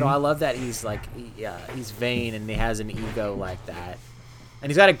 Mm-hmm. So I love that he's like, he's vain and he has an ego like that,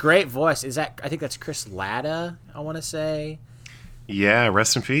 and he's got a great voice. I think that's Chris Latta, I want to say. Yeah,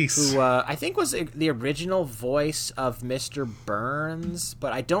 rest in peace. Who I think was the original voice of Mr. Burns,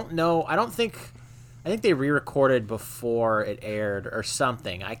 but I don't know. I think they re-recorded before it aired or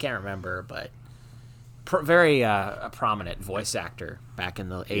something. I can't remember, but. Very a prominent voice actor back in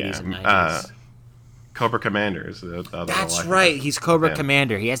the 80s and 90s. Cobra Commander is the other. That's right. He's Cobra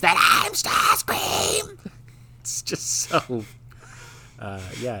Commander. He has that I'm Starscream. It's just so.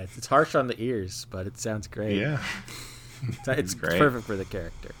 It's harsh on the ears, but it sounds great. Yeah, it's great. Perfect for the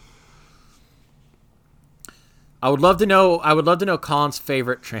character. I would love to know Colin's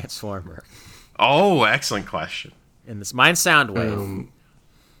favorite Transformer. Oh, excellent question. in this. Mine's Soundwave.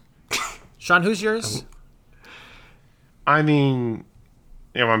 Sean, who's yours? I mean,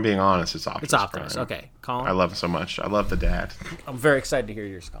 if I'm being honest, it's Optimus. It's Optimus. Prime. Okay, Colin. I love him so much. I love the dad. I'm very excited to hear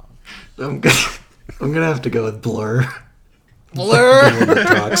yours, Colin. I'm gonna have to go with Blur. Blur. The one that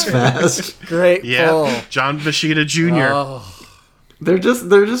talks fast. Great Yeah, pull. John Machida Jr. Oh, There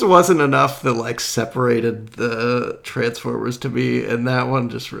just wasn't enough that like separated the Transformers to me, and that one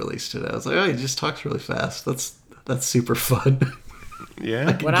just really stood out. I was like, oh, he just talks really fast. That's super fun. Yeah.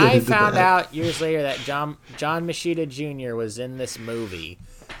 when get I into found that. out years later that John Machida Jr. was in this movie,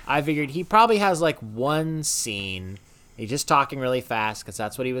 I figured he probably has like one scene. He's just talking really fast because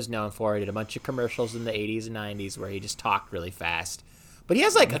that's what he was known for. He did a bunch of commercials in the 80s and 90s where he just talked really fast. But he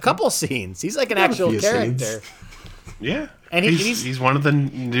has like a couple scenes. He's like an Got a actual few character. scenes. Yeah. And he's one of the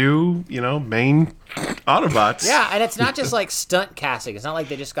new, main Autobots. Yeah, and it's not just like stunt casting. It's not like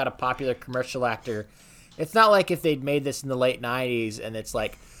they just got a popular commercial actor. It's not like if they'd made this in the late 90s and it's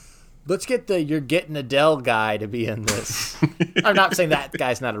like, let's get the You're Getting Adele guy to be in this. I'm not saying that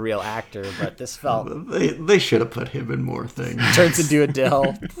guy's not a real actor, but this felt They should have put him in more things. turns into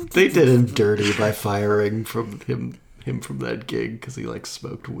Adele. They did him dirty by firing from him from that gig because he like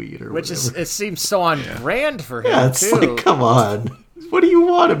smoked weed or Which whatever. it seems so on brand for him Yeah, it's too. like, come on. What do you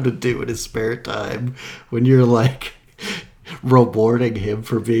want him to do in his spare time when you're like rewarding him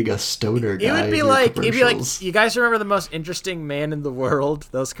for being a stoner guy? It would be in your like commercials? you guys remember the Most Interesting Man in the World?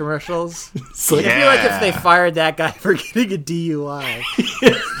 Those commercials. It's like, It'd be like if they Yeah. fired that guy for getting a DUI.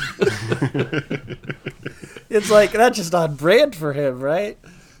 It's like that's just on brand for him, right?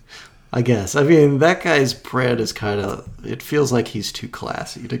 I guess. I mean, that guy's brand is kind of. It feels like he's too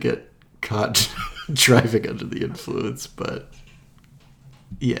classy to get caught driving under the influence, but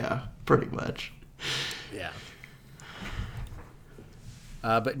yeah, pretty much. Yeah.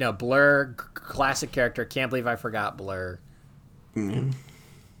 But no, Blur, classic character. Can't believe I forgot Blur.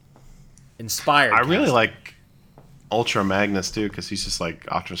 Inspired. I really casting. like Ultra Magnus too, because he's just like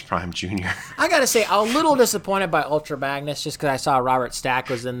Optimus Prime Jr. I gotta say, I'm a little disappointed by Ultra Magnus just because I saw Robert Stack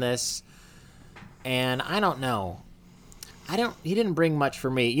was in this, and I don't know. He didn't bring much for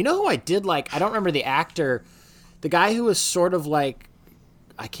me. You know who I did like? I don't remember the actor, the guy who was sort of like,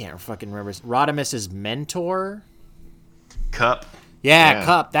 I can't fucking remember. Rodimus's mentor. Cup. Yeah,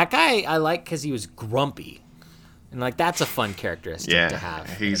 Cup. That guy I like because he was grumpy, and like that's a fun characteristic to have.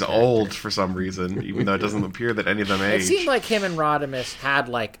 Yeah, in a he's character. old for some reason, even though it doesn't appear that any of them age. It seemed like him and Rodimus had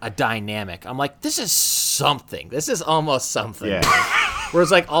like a dynamic. I'm like, this is something. This is almost something. Yeah.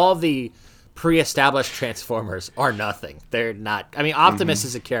 Whereas like all the pre-established Transformers are nothing. They're not. I mean, Optimus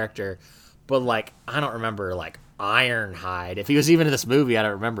is a character, but like I don't remember like Ironhide. If he was even in this movie, I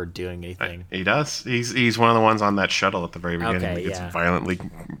don't remember doing anything. He does. He's one of the ones on that shuttle at the very beginning Okay, that gets yeah. violently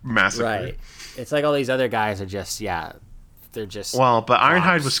massacred. Right. It's like all these other guys are just they're just Well, but Ironhide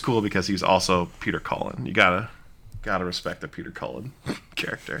props. was cool because he was also Peter Cullen. You gotta respect the Peter Cullen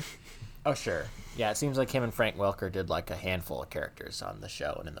character. Oh sure. Yeah, it seems like him and Frank Welker did like a handful of characters on the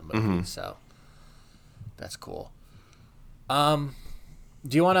show and in the movie, so that's cool. Do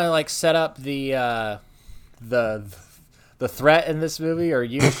you want to like set up the threat in this movie or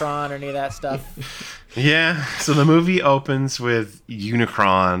Unicron or any of that stuff? Yeah, so the movie opens with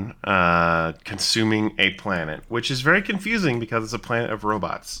Unicron consuming a planet, which is very confusing because it's a planet of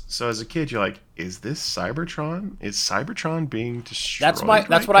robots. So as a kid, you're like, is this Cybertron? Is Cybertron being destroyed? That's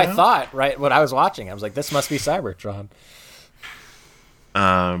right what I now? thought, right? When I was watching, I was like, this must be Cybertron.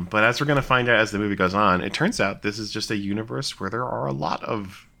 But as we're going to find out as the movie goes on, it turns out this is just a universe where there are a lot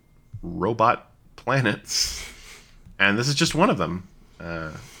of robot planets. And this is just one of them.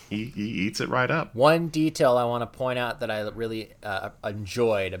 He eats it right up. One detail I want to point out that I really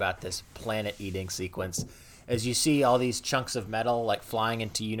enjoyed about this planet-eating sequence is you see all these chunks of metal like flying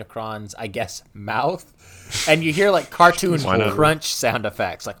into Unicron's, I guess, mouth, and you hear like cartoon Why not? crunch sound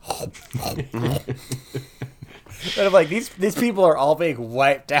effects, like. And I'm like, these people are all being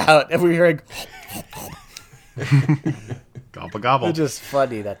wiped out, and we're hearing. Gobble gobble. It's just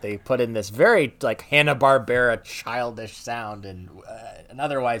funny that they put in this very like Hanna-Barbera childish sound in an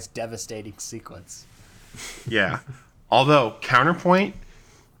otherwise devastating sequence. Yeah. Although, counterpoint,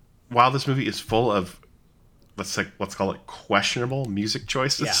 while this movie is full of, let's call it questionable music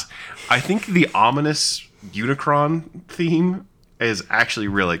choices, Yeah. I think the ominous Unicron theme is actually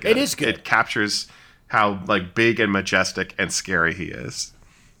really good. It is good. It captures how like big and majestic and scary he is.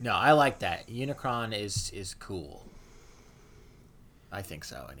 No, I like that. Unicron is cool. I think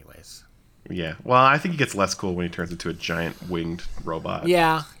so, anyways. Yeah. Well, I think he gets less cool when he turns into a giant winged robot.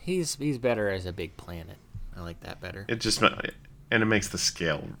 Yeah, he's better as a big planet. I like that better. It just and it makes the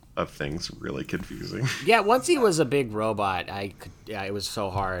scale of things really confusing. Yeah, once he was a big robot, it was so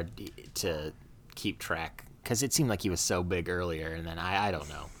hard to keep track because it seemed like he was so big earlier, and then I don't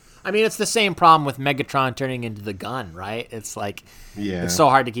know. I mean, it's the same problem with Megatron turning into the gun, right? It's like it's so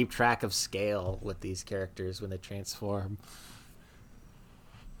hard to keep track of scale with these characters when they transform.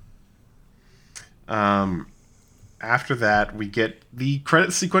 After that, we get the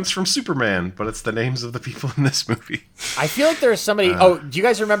credit sequence from Superman, but it's the names of the people in this movie. I feel like there's somebody... do you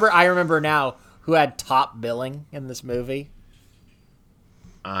guys remember? I remember now who had top billing in this movie.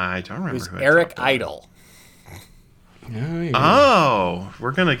 I don't remember. It was who had Eric top billing. Idle. Oh, yeah. Oh,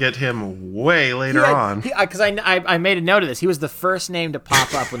 we're going to get him way later on. Because I made a note of this. He was the first name to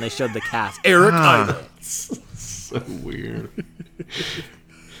pop up when they showed the cast. Eric Idle. So weird.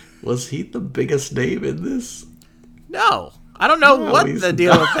 Was he the biggest name in this? No. I don't know what he's the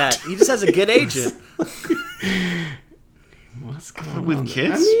deal not. with that. He just has a good agent. What's going on? With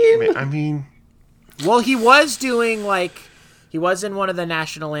kids? I mean, Well, he was doing he was in one of the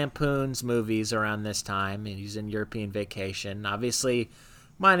National Lampoon's movies around this time, and he's in European Vacation. Obviously,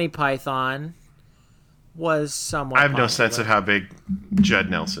 Monty Python was somewhat. I have no popular. sense of how big Judd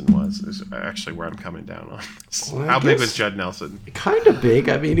Nelson was, is actually where I'm coming down on. Well, I How big guess- was Judd Nelson? Kind of big.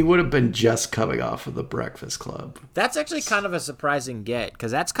 I mean, he would have been just coming off of The Breakfast Club. That's actually kind of a surprising get,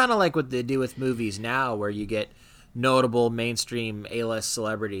 because that's kind of like what they do with movies now, where you get notable mainstream A-list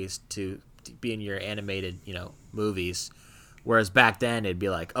celebrities to be in your animated, movies. Whereas back then it'd be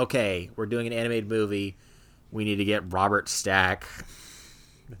like, okay, we're doing an animated movie, we need to get Robert Stack,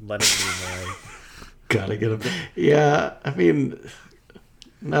 Leonard Nimoy. Gotta get him. Yeah, I mean,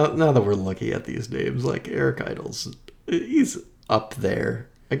 now that we're looking at these names, like Eric Idle's, he's up there.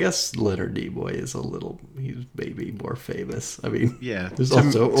 I guess Leonard Nimoy is he's maybe more famous. I mean, Yeah. there's To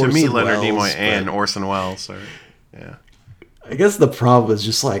also me, Orson Leonard Nimoy Welles, and but Orson Welles are, yeah. I guess the problem is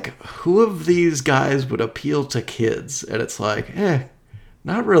just like, who of these guys would appeal to kids? And it's like,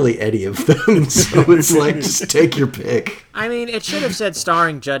 not really any of them. So it's like, just take your pick. I mean, it should have said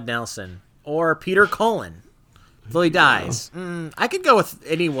starring Judd Nelson or Peter Cullen, though he dies. I could go with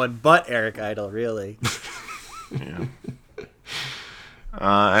anyone but Eric Idle, really. Yeah.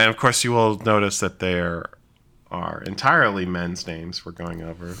 And of course, you will notice that there are entirely men's names we're going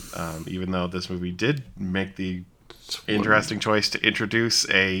over, even though this movie did make the interesting choice to introduce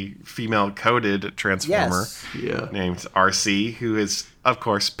a female-coded Transformer Yeah. named RC, who is, of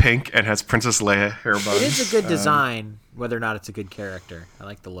course, pink and has Princess Leia hair buns. It is a good design, whether or not it's a good character. I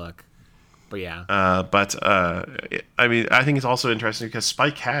like the look. But yeah. I mean, I think it's also interesting because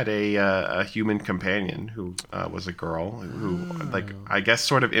Spike had a human companion who was a girl who, I guess,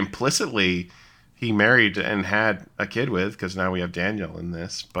 sort of implicitly he married and had a kid with, because now we have Daniel in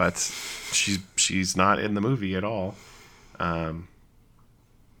this, but she's not in the movie at all.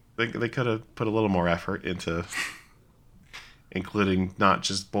 They could have put a little more effort into including not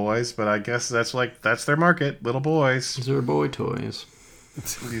just boys, but I guess that's their market, little boys. These are boy toys.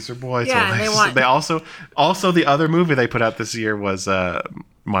 These are boy Yeah, toys. and They also the other movie they put out this year was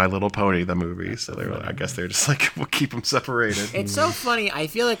My Little Pony, the movie. So I guess they're just like, we'll keep them separated. It's so funny. I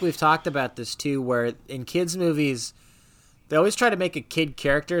feel like we've talked about this too, where in kids' movies, they always try to make a kid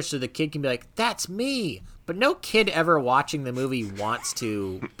character so the kid can be like, that's me. But no kid ever watching the movie wants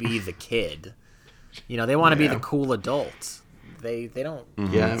to be the kid. They want to be the cool adult. They don't.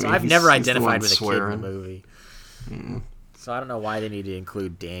 Yeah, So I mean, I've never he's the one identified with a kid in swearing. the movie. So I don't know why they need to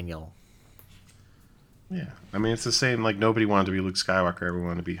include Daniel. Yeah, I mean, it's the same. Like, nobody wanted to be Luke Skywalker. Everyone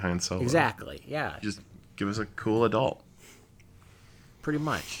wanted to be Han Solo. Exactly. Yeah. Just give us a cool adult. Pretty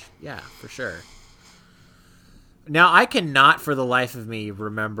much. Yeah, for sure. Now, I cannot for the life of me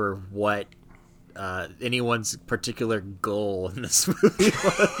remember what anyone's particular goal in this movie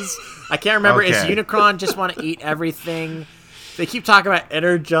was. I can't remember. Is Okay. Unicron just want to eat everything? They keep talking about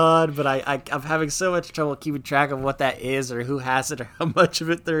Energon, but I'm having so much trouble keeping track of what that is or who has it or how much of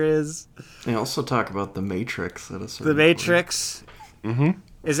it there is. They also talk about the Matrix at a certain The Matrix. Mm-hmm.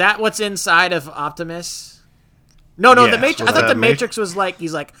 Is that what's inside of Optimus? No, Yes, the Matrix. I well, thought the the Matrix was like,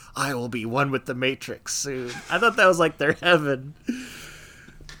 he's like, I will be one with the Matrix soon. I thought that was like their heaven.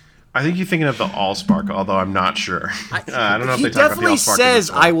 I think you're thinking of the Allspark, although I'm not sure. I don't know if He they talk about the definitely Allspark.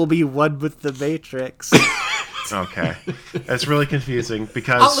 says, I will be one with the Matrix. Okay, that's really confusing Let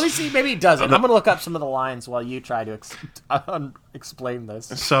because me see. Maybe he doesn't. I'm going to look up some of the lines while you try to explain this.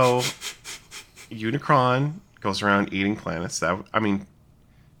 so Unicron goes around eating planets. John,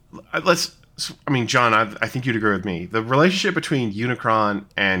 I think you'd agree with me. The relationship between Unicron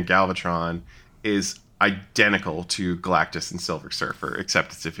and Galvatron is identical to Galactus and Silver Surfer,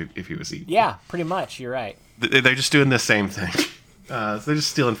 except it's if he was eaten. Yeah, pretty much. You're right. They're just doing the same thing. So they're just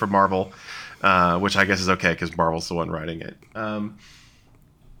stealing from Marvel, which I guess is okay because Marvel's the one writing it.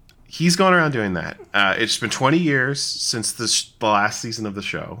 He's going around doing that. It's been 20 years since the last season of the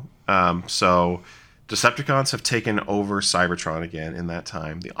show. So Decepticons have taken over Cybertron again in that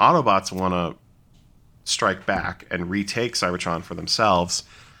time. The Autobots want to strike back and retake Cybertron for themselves.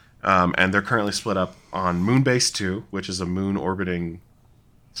 And they're currently split up on Moonbase 2, which is a moon orbiting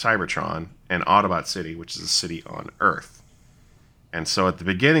Cybertron, and Autobot City, which is a city on Earth. And so at the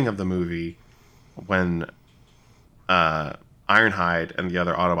beginning of the movie, when Ironhide and the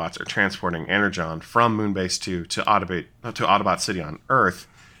other Autobots are transporting Energon from Moonbase 2 to Autobot City on Earth,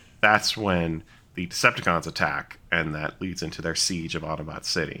 that's when the Decepticons attack, and that leads into their siege of Autobot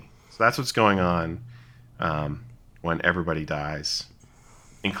City. So that's what's going on when everybody dies,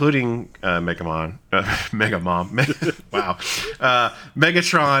 including Megamon, wow,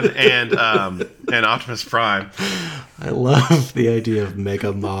 Megatron and Optimus Prime. I love the idea of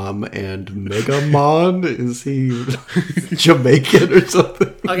Mega Mom and Megamon. Is he Jamaican or something?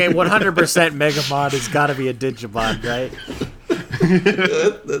 Okay, 100% Megamon has got to be a Digimon, right?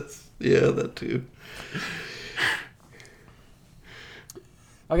 That too.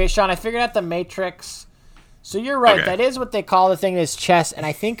 Okay, Sean, I figured out the Matrix. So you're right. Okay. That is what they call the thing in his chest. And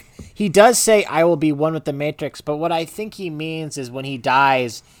I think he does say, I will be one with the Matrix. But what I think he means is when he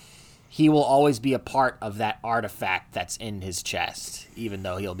dies, he will always be a part of that artifact that's in his chest, even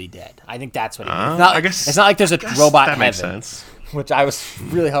though he'll be dead. I think that's what it means. It's not like there's a robot that heaven. makes sense. Which I was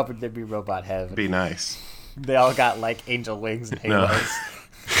really hoping there'd be robot heaven. Be nice. They all got like angel wings and halos. No.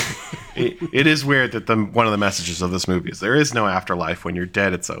 It is weird that one of the messages of this movie is there is no afterlife. When you're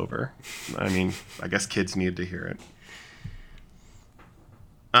dead, it's over. I mean, I guess kids need to hear it.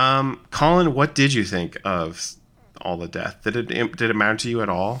 Colin, what did you think of all the death? Did it matter to you at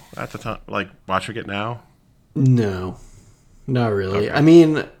all at the time? Like watching it now? No, not really. Okay. I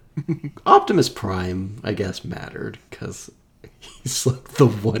mean, Optimus Prime, I guess, mattered because he's like the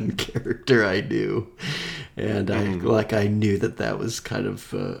one character I knew, and I knew that was kind of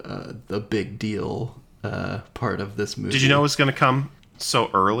the big deal part of this movie. Did you know it was going to come so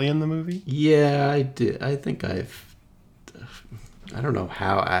early in the movie? Yeah, I did. I think I don't know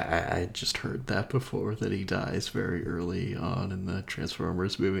how. I just heard that before, that he dies very early on in the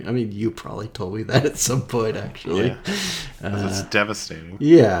Transformers movie. I mean, you probably told me that at some point, actually. Yeah. 'Cause it's devastating.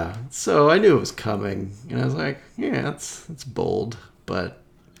 Yeah, so I knew it was coming, and I was like, yeah, it's bold. But,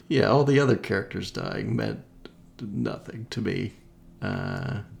 yeah, all the other characters dying meant nothing to me.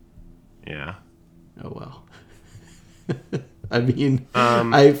 Yeah. Oh, well. I mean,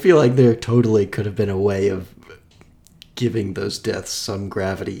 I feel like there totally could have been a way of giving those deaths some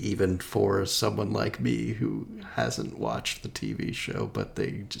gravity, even for someone like me who hasn't watched the TV show, but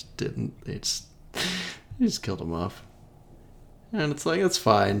they just didn't. They just killed them off. And it's like, it's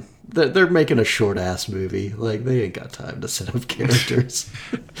fine. They're making a short-ass movie. Like, they ain't got time to set up characters.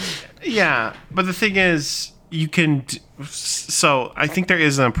 Yeah, but the thing is, you can... So, I think there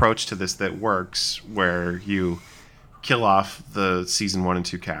is an approach to this that works, where you kill off the season 1 and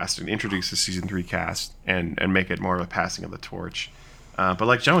 2 cast and introduce the season 3 cast and make it more of a passing of the torch. But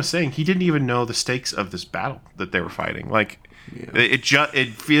like John was saying, he didn't even know the stakes of this battle that they were fighting. Like, yeah.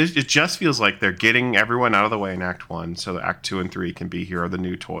 It just feels like they're getting everyone out of the way in Act 1, so that Act 2 and 3 can be, here are the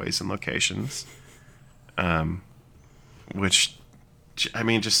new toys and locations. Which, I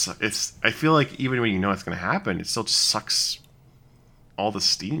mean, I feel like even when you know it's going to happen, it still just sucks all the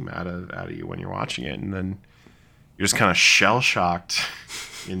steam out of you when you're watching it, and then you're just kind of shell-shocked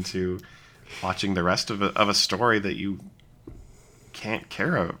into watching the rest of a story that you can't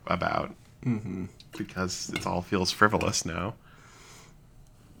care about. Mm-hmm. Because it all feels frivolous now.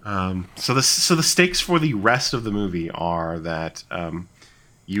 So the stakes for the rest of the movie are that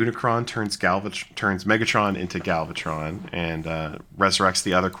Unicron turns Megatron into Galvatron and resurrects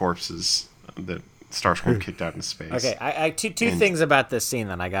the other corpses that Starscream kicked out into space. Okay, I two things about this scene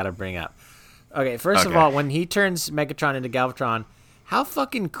that I got to bring up. Okay, first of all, when he turns Megatron into Galvatron, how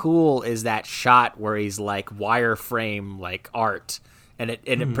fucking cool is that shot where he's like wireframe like art? And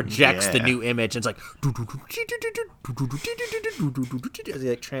it projects the new image, and it's like as he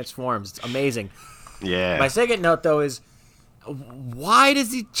like transforms. It's amazing. Yeah. My second note though is, why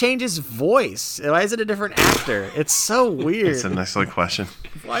does he change his voice? Why is it a different actor? It's so weird. It's a nice little question.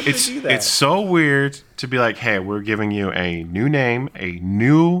 Why did he do that? It's so weird to be like, hey, we're giving you a new name, a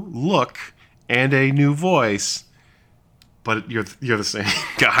new look, and a new voice, but you're the same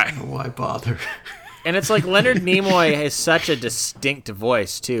guy. Why bother? And it's like Leonard Nimoy has such a distinct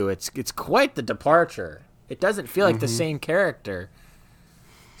voice too. It's quite the departure. It doesn't feel like the same character.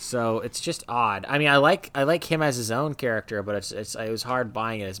 So it's just odd. I mean, I like him as his own character, but it was hard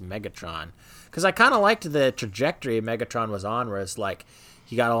buying it as Megatron, because I kind of liked the trajectory Megatron was on, where it's like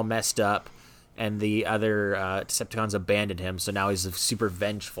he got all messed up, and the other Decepticons abandoned him. So now he's super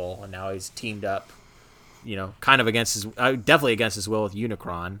vengeful, and now he's teamed up, kind of against his definitely against his will with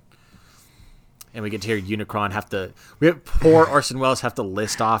Unicron. And we get to hear Unicron poor Orson Welles have to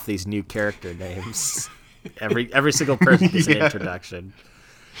list off these new character names. Every single person gets an introduction.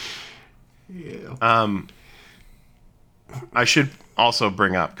 Yeah. I should also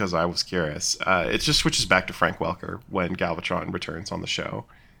bring up, because I was curious, it just switches back to Frank Welker when Galvatron returns on the show.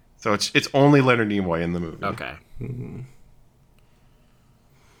 So it's only Leonard Nimoy in the movie. Okay. Mm-hmm.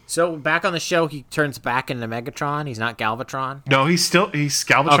 So back on the show, he turns back into Megatron. He's not Galvatron. No, he's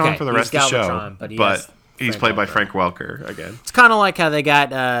Galvatron for the rest of the show, but he's played by Frank Welker again. It's kind of like how they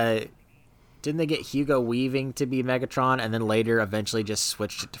got. Didn't they get Hugo Weaving to be Megatron, and then later eventually just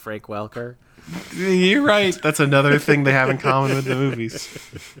switched it to Frank Welker? You're right. That's another thing they have in common with the movies.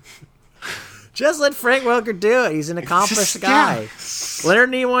 Just let Frank Welker do it. He's an accomplished guy. Yeah. Leonard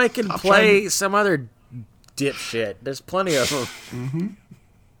Nimoy can play some other dipshit. There's plenty of them.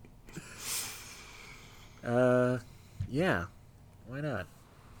 Mm-hmm. Yeah, why not?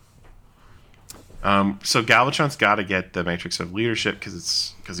 So Galvatron's got to get the Matrix of Leadership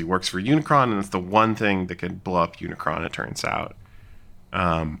because he works for Unicron, and it's the one thing that can blow up Unicron, it turns out.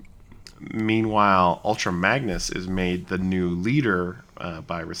 Meanwhile, Ultra Magnus is made the new leader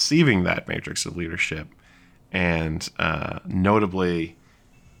by receiving that Matrix of Leadership, and notably,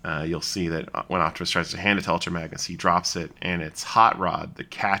 you'll see that when Optimus tries to hand it to Ultra Magnus, he drops it, and it's Hot Rod that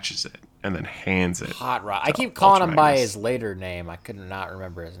catches it and then hands it. Hot Rod. I keep calling him by his later name. I could not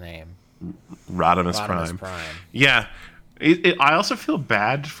remember his name. Rodimus Prime. Yeah. I also feel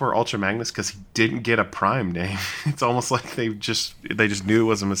bad for Ultra Magnus because he didn't get a Prime name. It's almost like they just knew it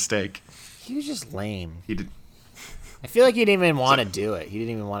was a mistake. He was just lame. He did. I feel like he didn't even want to do it. He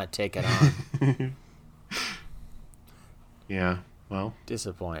didn't even want to take it on. Yeah. Well,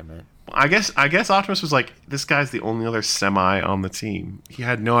 disappointment. I guess Optimus was like, this guy's the only other semi on the team. He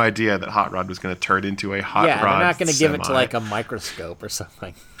had no idea that Hot Rod was going to turn into a Hot Rod. Yeah, they're not going to give it to like a microscope or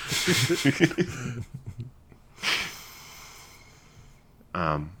something.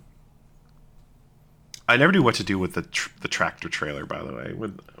 I never knew what to do with the tractor trailer. By the way,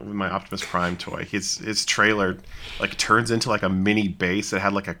 with my Optimus Prime toy, his trailer like turns into like a mini base that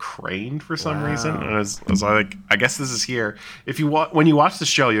had like a crane for some reason. And I was like, I guess this is here. When you watch the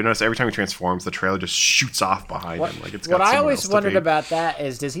show, you'll notice every time he transforms, the trailer just shoots off behind him. Like it's got. What I always wondered about that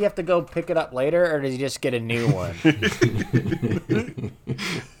is, does he have to go pick it up later, or does he just get a new one?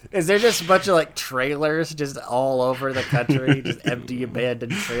 Is there just a bunch of like trailers just all over the country, just empty,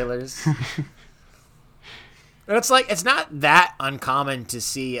 abandoned trailers? And it's like, it's not that uncommon to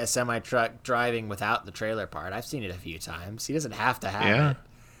see a semi-truck driving without the trailer part. I've seen it a few times. He doesn't have to have it. It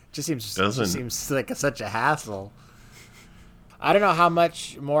just seems like such a hassle. I don't know how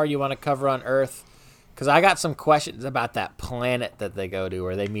much more you want to cover on Earth, because I got some questions about that planet that they go to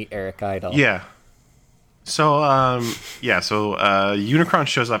where they meet Eric Idle. Yeah. So, Unicron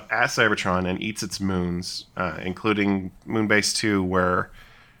shows up at Cybertron and eats its moons, including Moonbase 2, where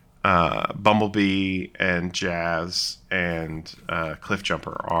Bumblebee and Jazz and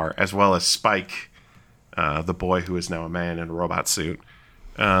Cliffjumper are, as well as Spike, the boy who is now a man in a robot suit.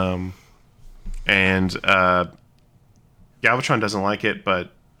 And Galvatron doesn't like it,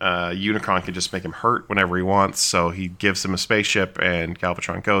 but Unicron can just make him hurt whenever he wants, so he gives him a spaceship, and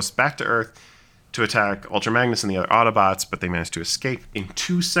Galvatron goes back to Earth to attack Ultra Magnus and the other Autobots, but they manage to escape in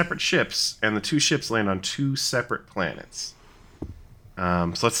 2 separate ships, and the 2 ships land on 2 separate planets.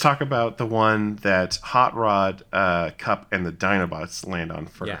 So let's talk about the one that Hot Rod, Cup, and the Dinobots land on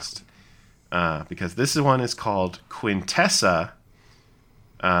first. Yeah. Because this one is called Quintessa,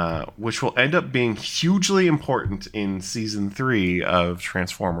 which will end up being hugely important in Season 3 of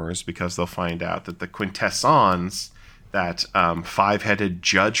Transformers, because they'll find out that the Quintessons, that 5-headed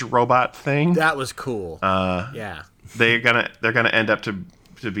judge robot thing. That was cool. Yeah. They're gonna end up to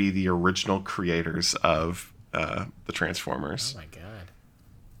be the original creators of the Transformers. Oh my god.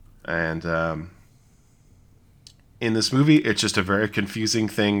 And in this movie, it's just a very confusing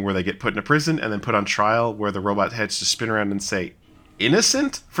thing where they get put in a prison and then put on trial, where the robot heads just spin around and say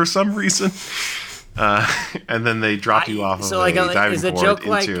innocent for some reason. And then they drop you off of a diving board. Is the joke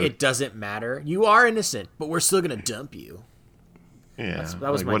like, it doesn't matter? You are innocent, but we're still going to dump you. Yeah.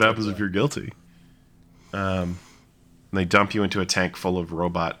 That was what happens if you're guilty? They dump you into a tank full of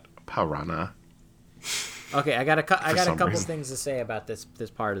robot piranha. Okay, I got a couple things to say about this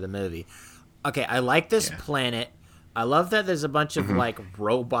part of the movie. Okay, I like this planet, I love that there's a bunch of like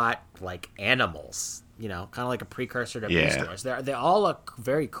robot like animals, kind of like a precursor to Beast Wars. They all look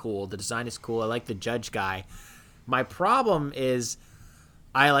very cool. The design is cool. I like the judge guy. My problem is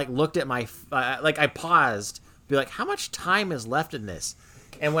I like looked at my I paused, be like, how much time is left in this?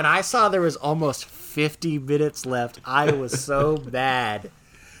 And when I saw there was almost 50 minutes left, I was so mad.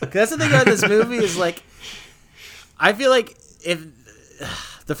 Because that's the thing about this movie is like, I feel like if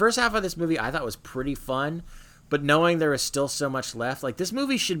the first half of this movie I thought was pretty fun, but knowing there is still so much left, like this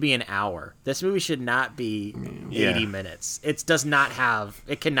movie should be an hour. This movie should not be 80 minutes. It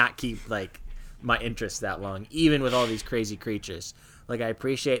cannot keep like my interest that long, even with all these crazy creatures. Like I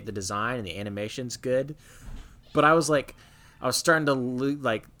appreciate the design and the animation's good, but I was starting to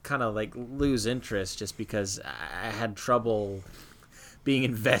lose interest just because I had trouble being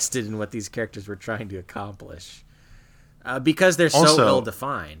invested in what these characters were trying to accomplish. Because they're so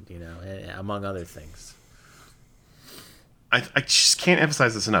ill-defined, among other things. I just can't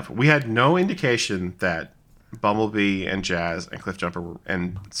emphasize this enough. We had no indication that Bumblebee and Jazz and Cliffjumper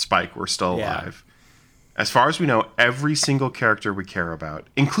and Spike were still alive. As far as we know, every single character we care about,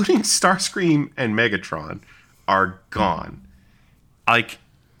 including Starscream and Megatron, are gone. Like,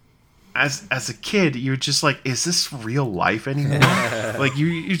 as a kid, you're just like, is this real life anymore? Like,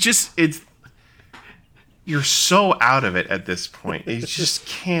 you're so out of it at this point. You just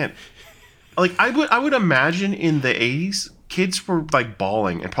can't. Like, I would imagine in the 80s, kids were like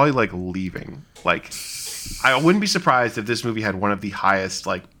bawling and probably like leaving. Like, I wouldn't be surprised if this movie had one of the highest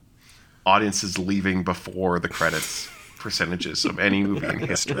like audiences leaving before the credits percentages of any movie in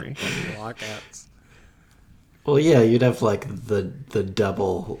history. Walkouts. Well, yeah, you'd have like the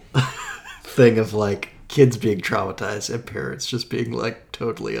double thing of like kids being traumatized and parents just being like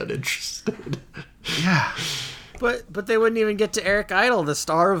totally uninterested. Yeah. But they wouldn't even get to Eric Idle, the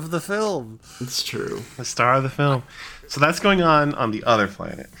star of the film. It's true. The star of the film. So that's going on the other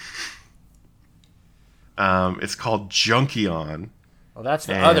planet. It's called Junkion. Well, that's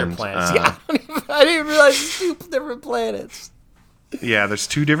the other planets. I didn't realize it's two different planets. Yeah, there's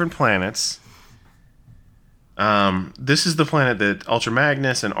two different planets. This is the planet that Ultra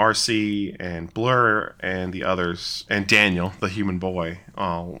Magnus and RC and Blur and the others and Daniel, the human boy,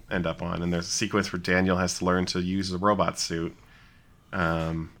 all end up on. And there's a sequence where Daniel has to learn to use the robot suit.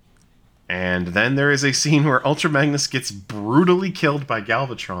 And then there is a scene where Ultra Magnus gets brutally killed by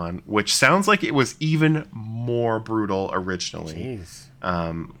Galvatron, which sounds like it was even more brutal originally. Jeez.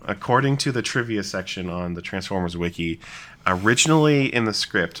 According to the trivia section on the Transformers Wiki, originally in the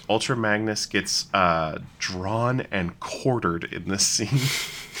script, Ultra Magnus gets drawn and quartered in this scene.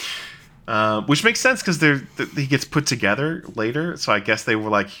 Which makes sense because he gets put together later. So I guess they were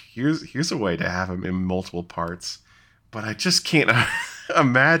like, here's a way to have him in multiple parts. But I just can't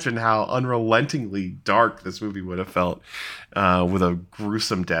imagine how unrelentingly dark this movie would have felt with a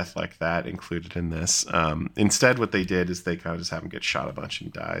gruesome death like that included in this. Instead, what they did is they kind of just have him get shot a bunch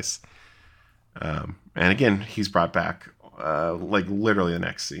and he dies. And again, he's brought back like literally the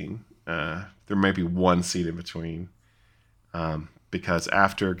next scene. There may be one scene in between. Because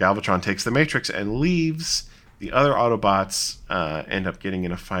after Galvatron takes the Matrix and leaves, the other Autobots end up getting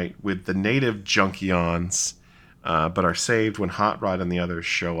in a fight with the native Junkions. But are saved when Hot Rod and the others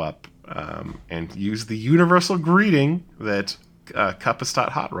show up and use the universal greeting that Kapastat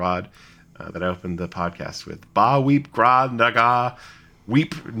Hot Rod that I opened the podcast with. Ba weep gra naga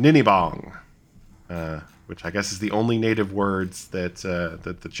weep ninibong, which I guess is the only native words that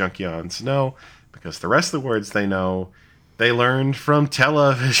the Junkions know, because the rest of the words they know they learned from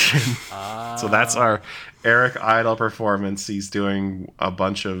television. So that's our Eric Idle performance. He's doing a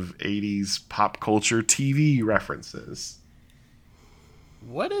bunch of 80s pop culture TV references.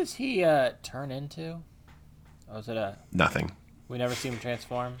 What does he turn into? Oh, is it Nothing. we never see him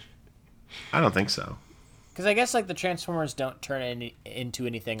transform? I don't think so. Because I guess like the Transformers don't turn into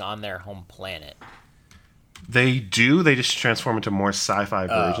anything on their home planet. They do. They just transform into more sci-fi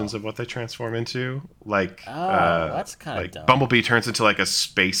versions of what they transform into. Like, that's kind of like dumb. Bumblebee turns into like a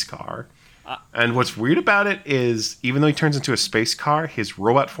space car. And what's weird about it is, even though he turns into a space car, his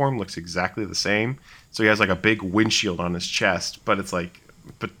robot form looks exactly the same. So he has like a big windshield on his chest, but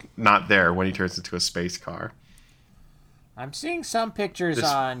not there when he turns into a space car. I'm seeing some pictures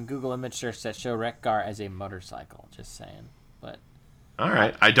on Google Image Search that show Wreck-Gar as a motorcycle. Just saying, but. All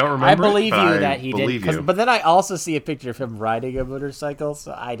right, I don't remember. I believe it, you that he did, but then I also see a picture of him riding a motorcycle,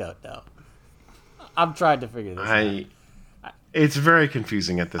 so I don't know. I'm trying to figure this out. It's very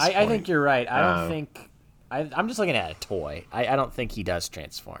confusing at this point. I think you're right. I don't think... I'm just looking at a toy. I don't think he does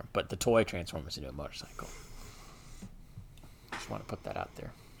transform, but the toy transforms into a motorcycle. Just want to put that out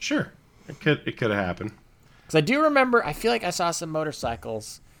there. Sure. It could have happened. Because I do remember, I feel like I saw some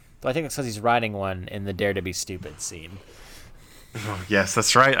motorcycles, though I think it's because he's riding one in the Dare to Be Stupid scene. Oh, yes,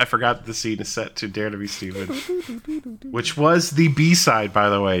 that's right. I forgot the scene is set to Dare to Be Stupid, which was the B-side, by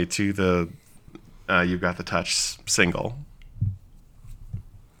the way, to the You've Got the Touch single.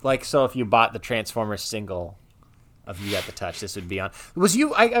 Like, so if you bought the Transformers single of You Got the Touch, this would be on. Was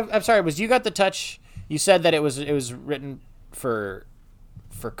you? I'm sorry. Was You Got the Touch? You said that it was written for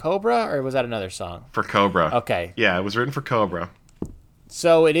Cobra, or was that another song? For Cobra. Okay. Yeah, it was written for Cobra.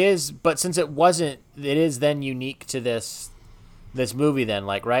 So it is, but since it wasn't, it is then unique to this movie. Then,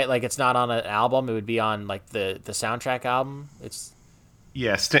 like, right? Like, it's not on an album. It would be on like the soundtrack album. It's.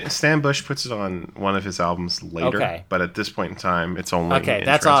 Yeah, Stan Bush puts it on one of his albums later, Okay. but at this point in time, it's only in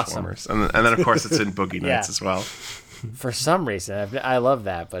that's Transformers. And then, of course, it's in Boogie Nights Yeah. as well. For some reason, I love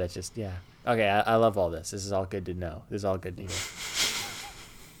that, but it's just, yeah. Okay, I love all this. This is all good to know. This is all good to hear.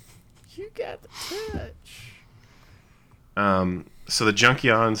 You got the touch. So the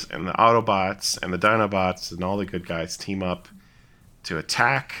Junkions and the Autobots and the Dinobots and all the good guys team up to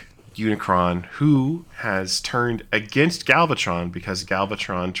attack Unicron, who has turned against Galvatron because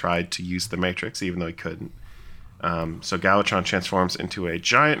Galvatron tried to use the Matrix even though he couldn't. So Galvatron transforms into a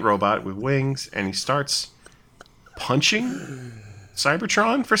giant robot with wings, and he starts punching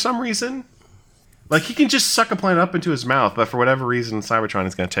Cybertron for some reason. Like, he can just suck a planet up into his mouth, but for whatever reason, Cybertron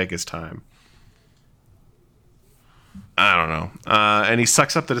is going to take his time. I don't know. And he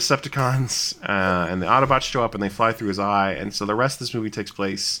sucks up the Decepticons, and the Autobots show up, and they fly through his eye. And so the rest of this movie takes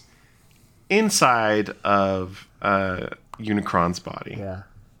place inside of Unicron's body. Yeah.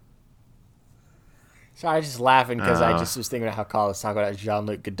 So I was just laughing because I just was thinking about how Carl was talking about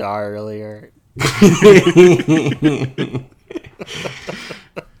Jean-Luc Godard earlier.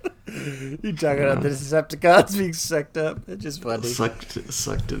 You talking about the Decepticons being sucked up? It's just funny.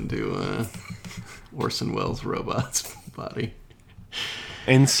 Sucked into Orson Welles' robot's body.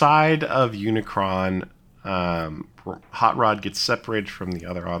 Inside of Unicron, Hot Rod gets separated from the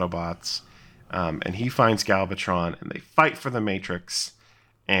other Autobots, and he finds Galvatron, and they fight for the Matrix.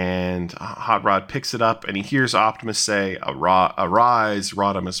 And Hot Rod picks it up, and he hears Optimus say, "Arise,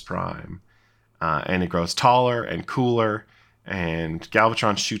 Rodimus Prime," and it grows taller and cooler. And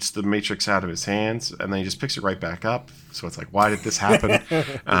Galvatron shoots the Matrix out of his hands, and then he just picks it right back up. So it's like, why did this happen?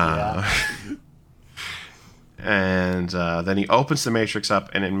 And then he opens the Matrix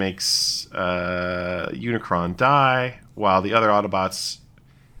up, and it makes Unicron die, while the other Autobots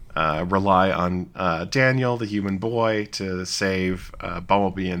rely on Daniel, the human boy, to save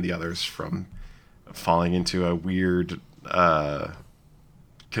Bumblebee and the others from falling into a weird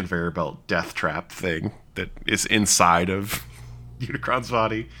conveyor belt death trap thing that is inside of Unicron's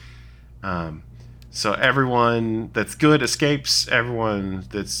body. So everyone that's good escapes. Everyone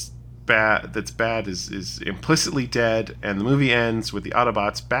that's bad is implicitly dead, and the movie ends with the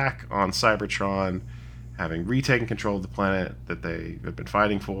Autobots back on Cybertron, having retaken control of the planet that they have been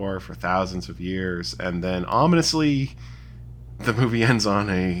fighting for thousands of years. And then ominously, the movie ends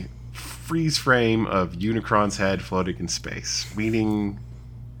on a freeze frame of Unicron's head floating in space, meaning,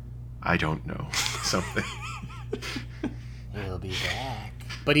 I don't know, something. He'll be back.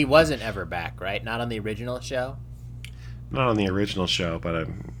 But he wasn't ever back, right? Not on the original show? Not on the original show, but I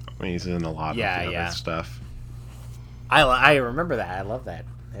mean, he's in a lot of the other stuff. I remember that. I love that.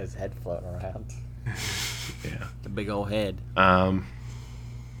 His head floating around. Yeah. The big old head.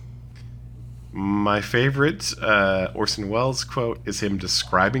 My favorite Orson Welles quote is him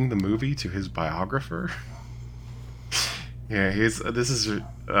describing the movie to his biographer. Yeah,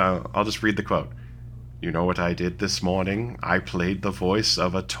 I'll just read the quote. "You know what I did this morning? I played the voice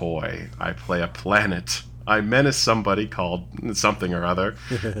of a toy. I play a planet. I menace somebody called something or other.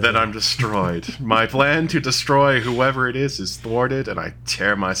 Then I'm destroyed. My plan to destroy whoever it is thwarted, and I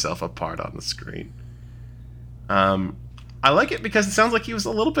tear myself apart on the screen." I like it because it sounds like he was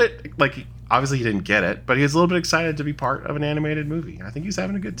a little bit, like, obviously he didn't get it, but he was a little bit excited to be part of an animated movie. I think he's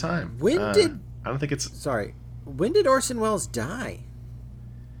having a good time. When did Orson Welles die?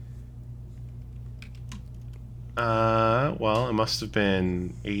 Well, it must have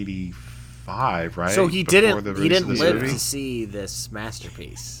been 85, right? So he Before didn't this live movie? to see this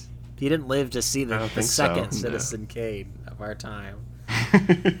masterpiece. He didn't live to see I the don't think second so. Citizen Kane of our time.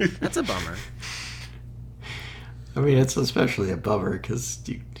 That's a bummer. I mean, it's especially a bummer because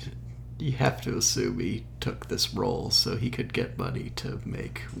you have to assume he took this role so he could get money to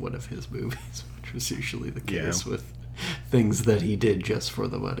make one of his movies, which was usually the case with things that he did just for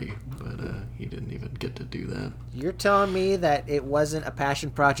the money. But he didn't even get to do that. You're telling me that it wasn't a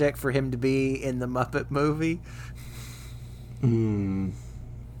passion project for him to be in the Muppet movie?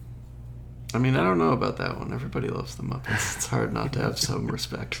 I mean, I don't know about that one. Everybody loves the Muppets. It's hard not to have some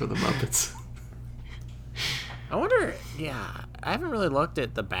respect for the Muppets. I wonder, yeah, I haven't really looked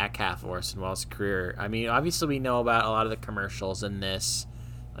at the back half of Orson Welles' career. I mean, obviously we know about a lot of the commercials in this.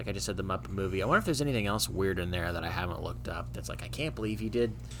 Like I just said, the Muppet movie. I wonder if there's anything else weird in there that I haven't looked up that's like, I can't believe he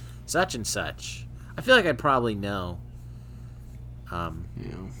did such and such. I feel like I'd probably know. Yeah.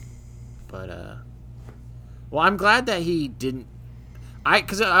 But, well, I'm glad that he didn't.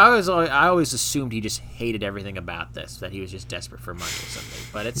 Because I always assumed he just hated everything about this, that he was just desperate for money or something.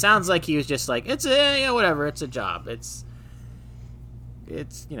 But it sounds like he was just like, whatever, it's a job. It's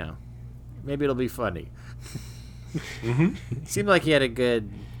maybe it'll be funny. Seemed like he had a good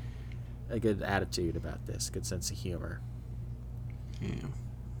attitude about this, good sense of humor. Yeah.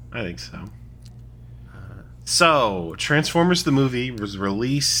 I think so. So, Transformers the movie was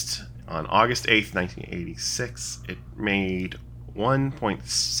released on August 8th, 1986. It made maybe round up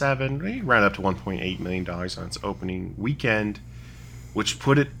to $1.8 million on its opening weekend, which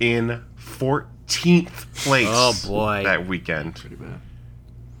put it in 14th place that weekend. Pretty bad.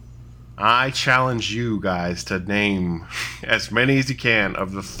 I challenge you guys to name as many as you can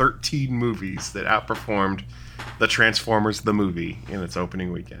of the 13 movies that outperformed the Transformers the movie in its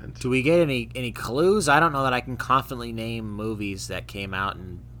opening weekend. Do we get any clues? I don't know that I can confidently name movies that came out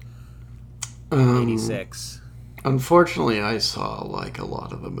in 86. Unfortunately, I saw like a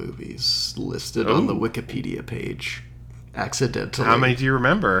lot of the movies listed on the Wikipedia page accidentally. How many do you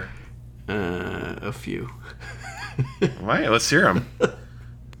remember? A few. Right, let's hear them.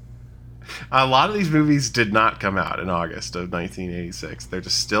 A lot of these movies did not come out in August of 1986. They're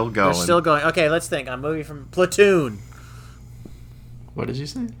just still going. They're still going. Okay, let's think. A movie from Platoon. What did you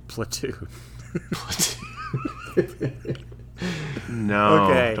say? Platoon. No,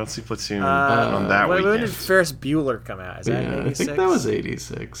 Okay. don't see Platoon on that when weekend. did Ferris Bueller come out? Is that in 86? I think that was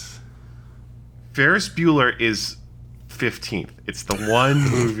 86. Ferris Bueller is 15th. It's the one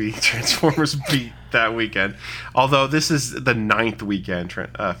movie Transformers beat that weekend. Although this is the 9th weekend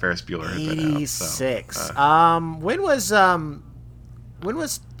Ferris Bueller had been out. 86. So, when was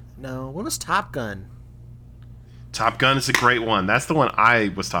Top Gun? Top Gun is a great one. That's the one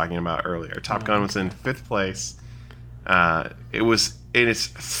I was talking about earlier. Top Gun was in 5th place. It was in its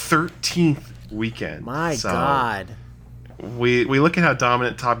 13th weekend. My God. We look at how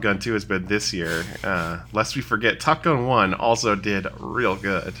dominant Top Gun 2 has been this year. Lest we forget, Top Gun 1 also did real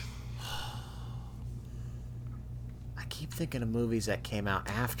good. I keep thinking of movies that came out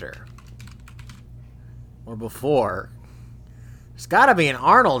after or before. There's got to be an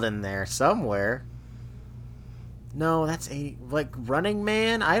Arnold in there somewhere. No, that's like Running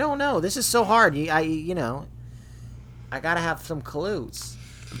Man. I don't know. This is so hard. I gotta have some clues.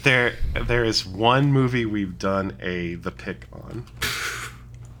 There is one movie we've done the pick on.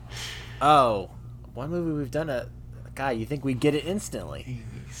 Oh, one movie we've done God, you think we'd get it instantly?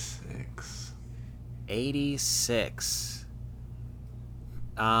 86.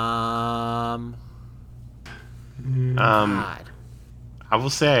 God. I will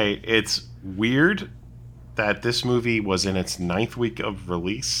say it's weird that this movie was in its 9th week of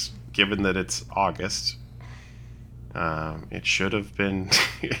release, given that it's August. It should have been.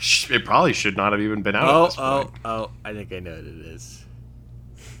 It probably should not have even been out at this point. I think I know what it is.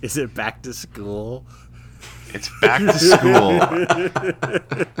 Is it Back to School? It's Back to School.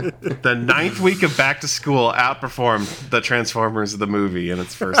 The 9th week of Back to School outperformed the Transformers the movie in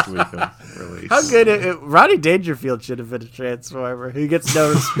its first week of release. How good Rodney Dangerfield should have been a Transformer. He gets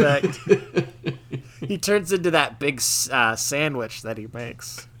no respect. He turns into that big sandwich that he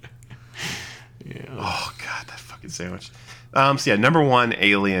makes. Yeah. Oh God, that fucking sandwich. So yeah, number 1,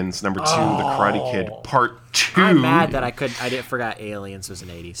 Aliens. Number 2, The Karate Kid Part 2. I'm mad that I didn't forgot Aliens was in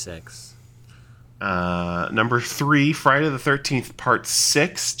 86. Number 3, Friday the 13th Part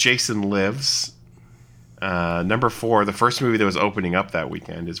 6, Jason Lives. Number 4, the first movie that was opening up that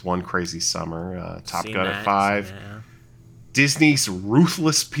weekend is One Crazy Summer. Top Gun at 5. Yeah. Disney's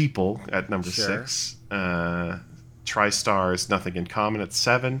Ruthless People at number Sure. 6. TriStar's Nothing in Common at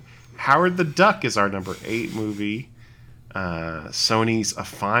 7. Howard the Duck is our number 8 movie. Sony's A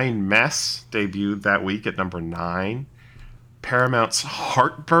Fine Mess debuted that week at number 9. Paramount's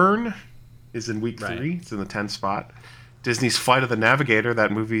Heartburn is in week 3. It's in the 10th spot. Disney's Flight of the Navigator,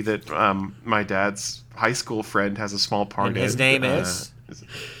 that movie that my dad's high school friend has a small part And in. his name is?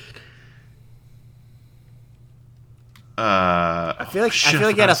 I feel like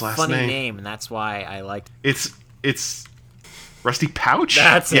he had a funny name, and that's why I liked it. It's Rusty Pouch?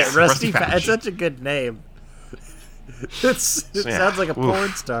 That's Yes, it, Rusty Pouch. It's such a good name. It sounds like a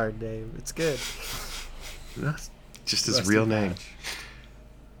porn star name. It's good. That's just his Rusty real name.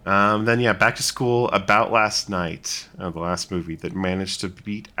 Then yeah, Back to School, About Last Night, the last movie that managed to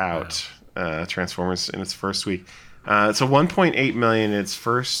beat out Transformers in its first week. It's a 1.8 million in its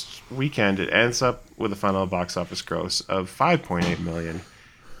first weekend. It ends up with a final box office gross of 5.8 million,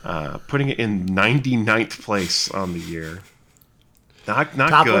 putting it in 99th place on the year. Not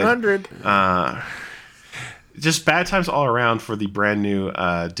Top good. 100. Just bad times all around for the brand new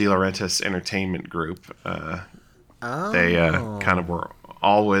De Laurentiis Entertainment Group. They kind of were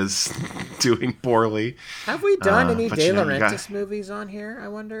always doing poorly. Have we done any but, De you know, you Laurentiis got- movies on here, I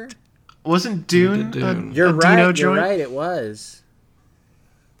wonder? Wasn't Dune, Dune. You're a right. Dino You're joint? right. It was.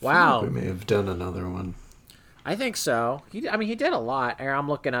 We Wow. may have done another one. I think so. He did a lot. Here, I'm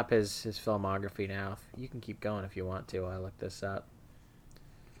looking up his filmography now. You can keep going if you want to. I look this up.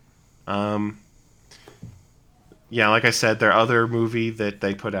 Yeah, like I said, their other movie that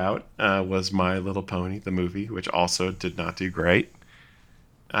they put out was My Little Pony, the movie, which also did not do great.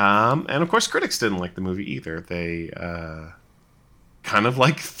 And of course, critics didn't like the movie either. They kind of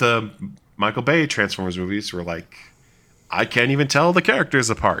like the Michael Bay Transformers movies were like, I can't even tell the characters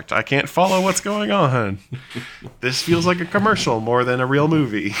apart. I can't follow what's going on. This feels like a commercial more than a real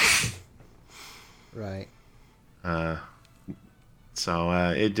movie. Right. So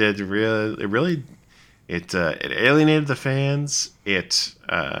it did really it alienated the fans. It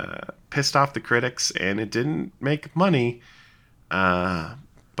pissed off the critics, and it didn't make money. But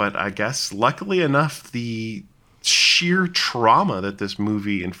I guess luckily enough, the sheer trauma that this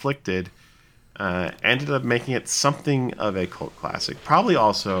movie inflicted ended up making it something of a cult classic. Probably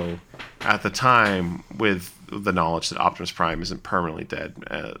also at the time with the knowledge that Optimus Prime isn't permanently dead.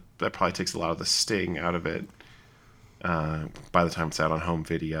 That probably takes a lot of the sting out of it by the time it's out on home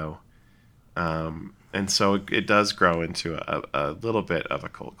video. And so it does grow into a little bit of a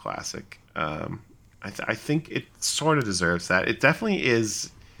cult classic. I think it sort of deserves that. It definitely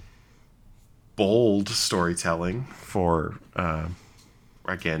is bold storytelling for,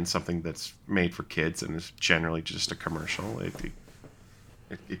 again, something that's made for kids and is generally just a commercial.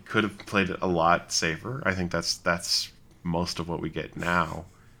 It could have played it a lot safer. I think that's most of what we get now.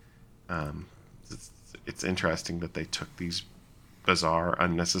 It's interesting that they took these bizarre,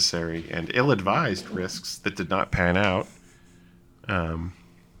 unnecessary, and ill-advised risks that did not pan out. But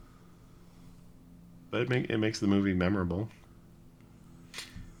it makes the movie memorable.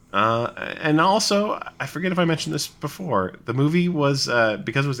 And also, I forget if I mentioned this before, the movie was,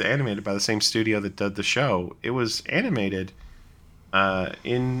 because it was animated by the same studio that did the show, it was animated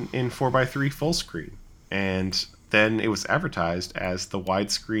in 4:3 full screen. And then it was advertised as the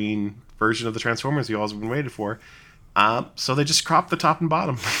widescreen version of the Transformers you all have been waiting for. So they just cropped the top and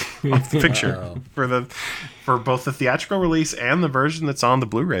bottom of the picture for both the theatrical release and the version that's on the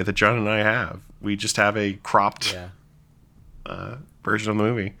Blu-ray that John and I have. We just have a cropped version of the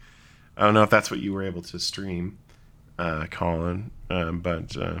movie. I don't know if that's what you were able to stream, Colin, but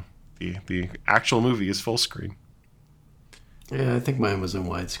the actual movie is full screen. Yeah, I think mine was in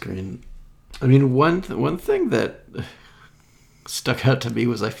widescreen. I mean, one thing that stuck out to me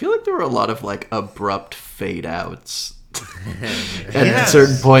was I feel like there were a lot of like abrupt fade outs. And at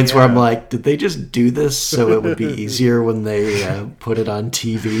certain points where I'm like, did they just do this so it would be easier when they put it on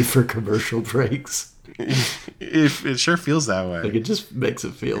TV for commercial breaks? It sure feels that way. Like, it just makes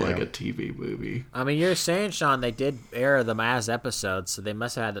it feel like a TV movie. I mean, you're saying, Sean, they did air them as episodes, so they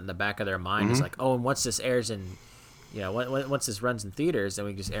must have had it in the back of their mind. It's like, oh, and once this airs in, once this runs in theaters, then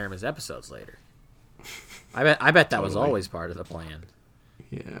we can just air them as episodes later. I bet that was always part of the plan.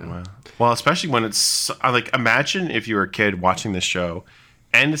 Yeah. Well, especially when it's like, imagine if you were a kid watching this show,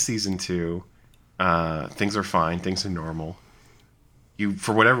 end of season 2, things are fine, things are normal. You,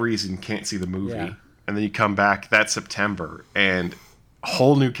 for whatever reason, can't see the movie, and then you come back that September and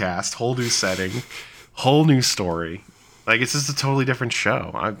whole new cast, whole new setting, whole new story. Like, it's just a totally different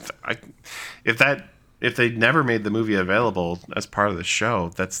show. If they never made the movie available as part of the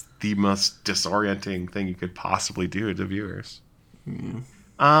show, that's the most disorienting thing you could possibly do to viewers.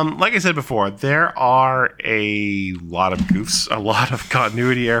 Like I said before, there are a lot of goofs, a lot of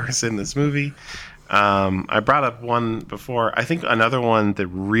continuity errors in this movie. I brought up one before. I think another one that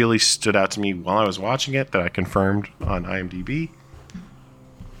really stood out to me while I was watching it that I confirmed on IMDb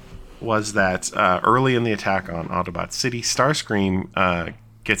was that early in the attack on Autobot City, Starscream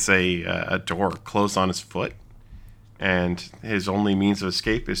gets a door closed on his foot, and his only means of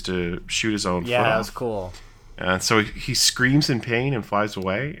escape is to shoot his own foot off. Yeah, that was cool. And so he screams in pain and flies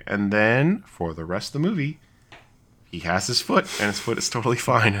away, and then for the rest of the movie, he has his foot, and his foot is totally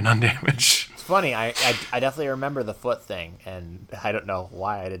fine and undamaged. It's funny. I definitely remember the foot thing, and I don't know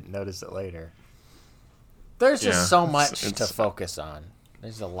why I didn't notice it later. There's just so much to focus on.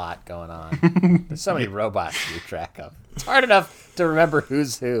 There's a lot going on. There's so many robots to keep track of. It's hard enough to remember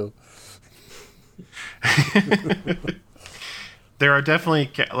who's who. There are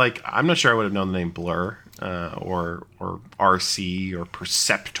definitely I'm not sure I would have known the name Blur or RC or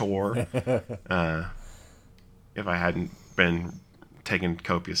Perceptor if I hadn't been taking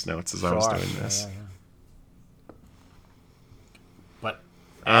copious notes as I was doing this. Yeah. But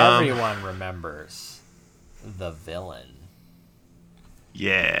everyone remembers the villain.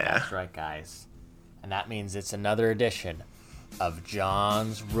 Yeah. That's right, guys. And that means it's another edition of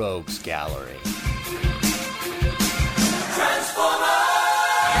John's Rogues Gallery.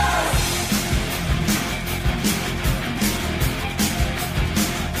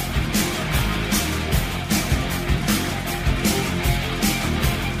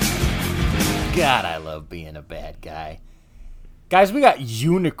 God, I love being a bad guy. Guys, we got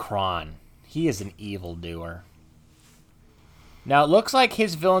Unicron. He is an evildoer. Now, it looks like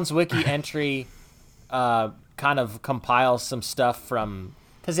his Villains Wiki entry kind of compiles some stuff from...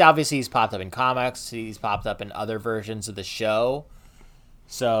 Because obviously he's popped up in comics. He's popped up in other versions of the show.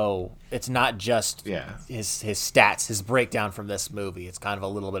 So it's not just his stats, his breakdown from this movie. It's kind of a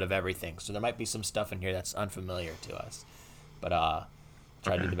little bit of everything. So there might be some stuff in here that's unfamiliar to us. But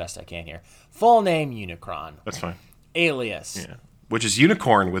try to do the best I can here. Full name, Unicron. That's fine. Alias. Yeah. Which is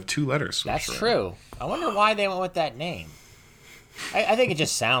unicorn with 2 letters. That's true. I wonder why they went with that name. I think it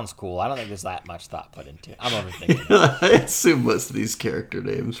just sounds cool. I don't think there's that much thought put into it. I'm overthinking it. I assume most of these character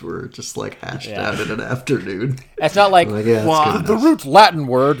names were just like hashed out in an afternoon. It's not like, well, the root Latin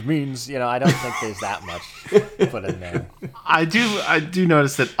word means, I don't think there's that much put in there. I do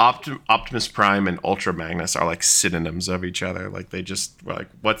notice that Optimus Prime and Ultra Magnus are like synonyms of each other. Like they just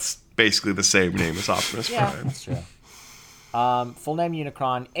what's basically the same name as Optimus Prime. That's true. Full name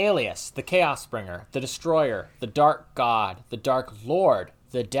Unicron, alias, the Chaos Bringer, the Destroyer, the Dark God, the Dark Lord,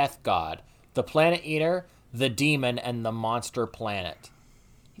 the Death God, the Planet Eater, the Demon, and the Monster Planet.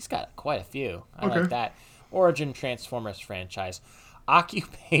 He's got quite a few. I like that. Origin Transformers franchise.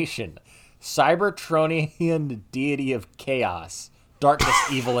 Occupation, Cybertronian deity of chaos, darkness,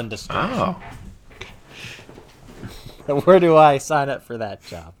 evil, and destruction. Oh. Where do I sign up for that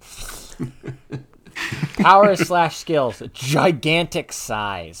job? Power/skills, gigantic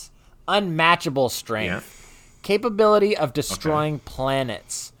size, unmatchable strength, capability of destroying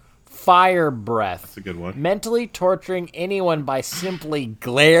planets, fire breath. That's a good one. Mentally torturing anyone by simply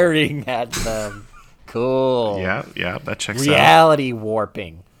glaring at them. Cool. Yeah, that checks out. Reality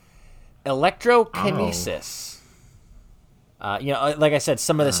warping, electrokinesis. Like I said,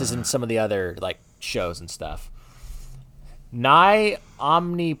 some of this is in some of the other shows and stuff. Nigh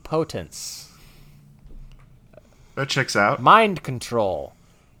omnipotence. That checks out. Mind control,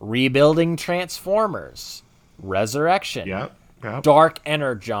 rebuilding Transformers, resurrection, Yep. Dark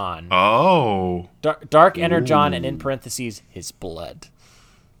Energon. Oh. Dark Energon, and in parentheses, his blood.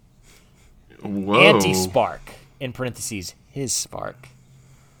 Whoa. Anti-Spark, in parentheses, his spark.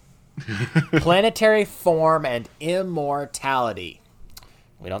 Planetary form and immortality.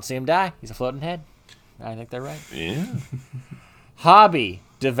 We don't see him die. He's a floating head. I think they're right. Yeah. Hobby,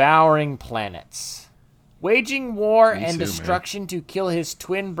 devouring planets. Waging war and too, destruction to kill his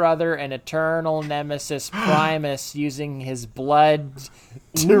twin brother and eternal nemesis Primus, using his blood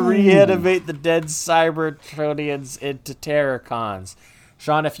to reanimate the dead Cybertronians into Terracons.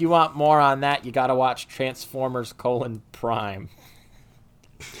 Sean, if you want more on that, you gotta watch Transformers: Prime.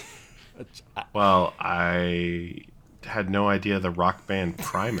 Well, I had no idea the rock band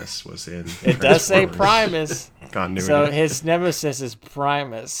Primus was in. It does say Primus. Continuity. So his nemesis is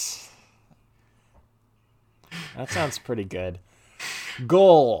Primus. That sounds pretty good.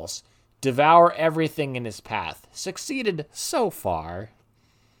 Goals. Devour everything in his path. Succeeded so far.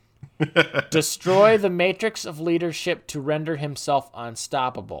 Destroy the matrix of leadership to render himself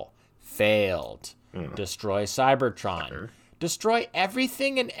unstoppable. Failed. Destroy Cybertron. Sure. Destroy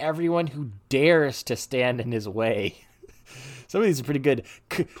everything and everyone who dares to stand in his way. Some of these are pretty good.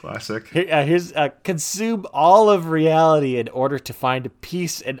 Classic. Here's consume all of reality in order to find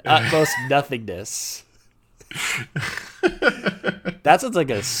peace and utmost nothingness. That sounds like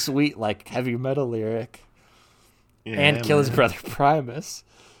a sweet, heavy metal lyric. Yeah, And kill his man. brother Primus.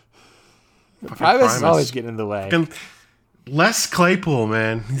 Fucking Primus is always getting in the way. Fucking Les Claypool,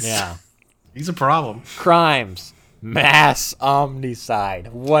 man. He's a problem. Crimes. Mass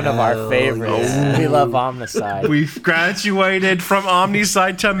Omnicide. One of our favorites. yeah. We love Omnicide. We've graduated from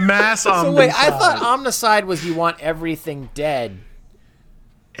Omnicide to Mass Omnicide. So wait, I thought Omnicide was you want everything dead.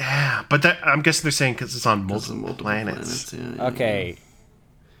 Yeah, but I'm guessing they're saying because it's on multiple, planets. Yeah. Okay.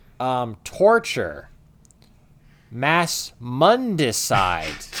 Torture. mass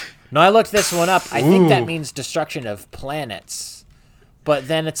mundicide. No, I looked this one up. I think that means destruction of planets. But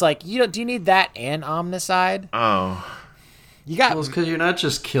then it's like, do you need that and omnicide? Oh. You got. Well, it's because you're not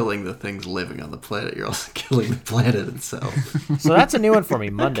just killing the things living on the planet; you're also killing the planet itself. So that's a new one for me,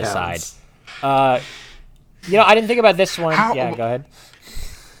 mundicide. I didn't think about this one. Yeah, go ahead.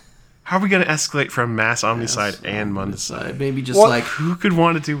 How are we going to escalate from mass omnicide and mundicide? Maybe just like who could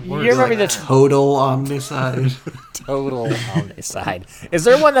want to do worse? You remember like the total omnicide? total omnicide? Is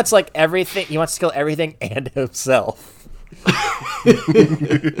there one that's like everything? He wants to kill everything and himself.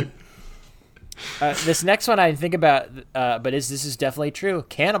 This next one I didn't think about, but this is definitely true.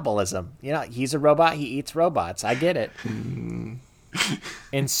 Cannibalism. He's a robot. He eats robots. I get it.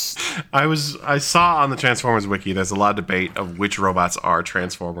 I saw on the Transformers wiki there's a lot of debate of which robots are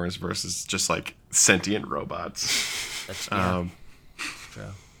Transformers versus just like sentient robots. That's true.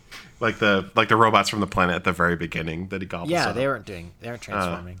 Like the robots from the planet at the very beginning that he gobbles Yeah, up. they weren't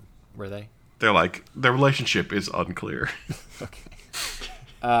transforming, were they? They're like, their relationship is unclear.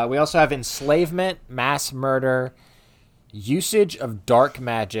 Okay. We also have enslavement, mass murder, usage of dark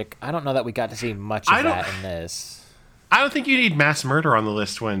magic. I don't know that we got to see much of that in this. I don't think you need mass murder on the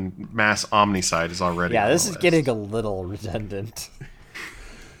list when mass omnicide is already on this the is list. getting a little redundant.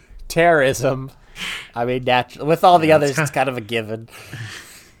 Terrorism. I mean, with all the others, it's kind of a given.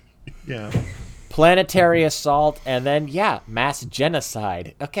 Yeah. Planetary assault, and then, mass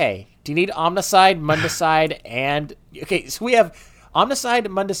genocide. Okay, do you need omnicide, mundicide, and... Okay, so we have omnicide,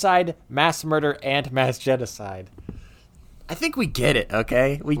 mundicide, mass murder, and mass genocide. I think we get it,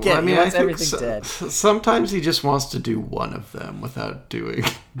 okay? We get it. He wants everything dead. Sometimes he just wants to do one of them without doing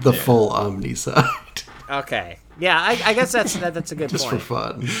the full omnicide. Okay. Yeah, I guess that's a good just point.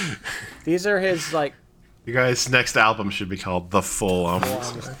 for fun. These are his, like... You guys' next album should be called The Full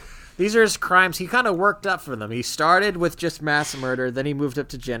Omnicide. These are his crimes. He kind of worked up for them. He started with just mass murder, then he moved up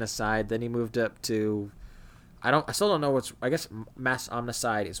to genocide, then he moved up to... I still don't know I guess mass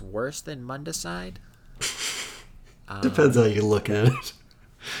omnicide is worse than mundicide? Depends how you look at it.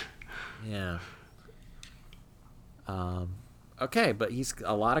 Yeah. Okay, but he's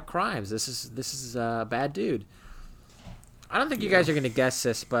a lot of crimes. This is a bad dude. I don't think you guys are going to guess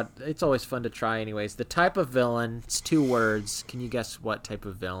this, but it's always fun to try anyways. The type of villain, it's 2 words. Can you guess what type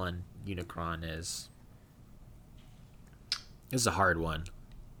of villain Unicron is? This is a hard one.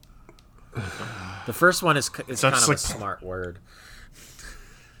 The first one is kind of a smart word.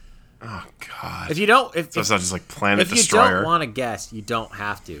 Oh God! If you don't, so it's not just like Planet if Destroyer. If you don't want to guess, you don't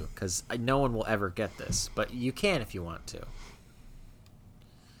have to, because no one will ever get this. But you can if you want to.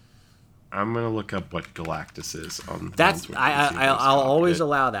 I'm gonna look up what Galactus is on. I'll always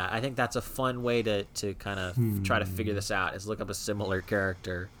allow that. I think that's a fun way to kind of try to figure this out. Is look up a similar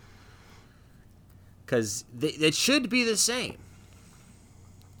character, because it should be the same.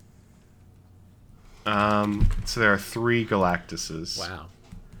 So there are 3 Galactuses. Wow.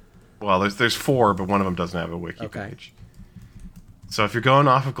 Well, there's 4, but one of them doesn't have a wiki page. So if you're going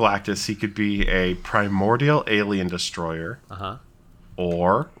off of Galactus, he could be a primordial alien destroyer,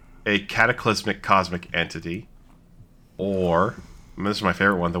 or a cataclysmic cosmic entity, or, and this is my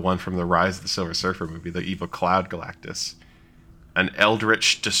favorite one, the one from the Rise of the Silver Surfer movie, the evil Cloud Galactus, an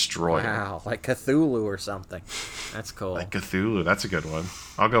eldritch destroyer. Wow, like Cthulhu or something. That's cool. Like Cthulhu, that's a good one.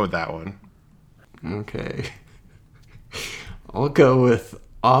 I'll go with that one. Okay. I'll go with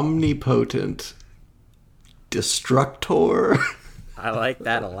omnipotent destructor. I like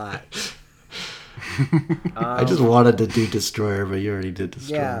that a lot. I just wanted to do destroyer, but you already did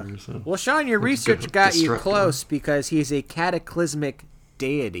destroyer. Yeah. So. Well, Sean, your research got you close because he's a cataclysmic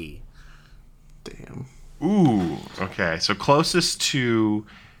deity. Damn. Ooh, okay. So closest to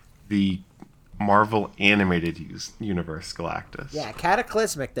the Marvel animated universe Galactus. Yeah,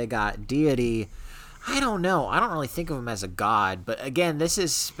 cataclysmic they got. Deity, I don't know. I don't really think of him as a god, but again, this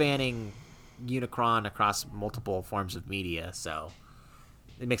is spanning Unicron across multiple forms of media, so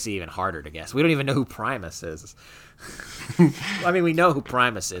it makes it even harder to guess. We don't even know who Primus is. I mean, we know who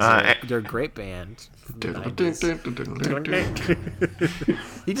Primus is. They're a great band.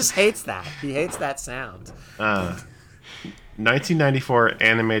 He just hates that. He hates that sound. 1994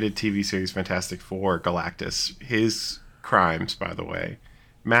 animated TV series Fantastic Four Galactus. His crimes, by the way,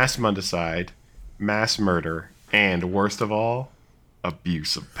 mass mundicide, mass murder, and worst of all,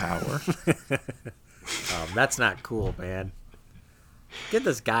 abuse of power. That's not cool, man. Get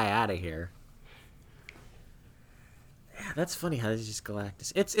this guy out of here. Yeah, that's funny how this is just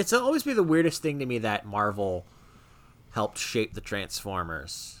Galactus. It's always be the weirdest thing to me that Marvel helped shape the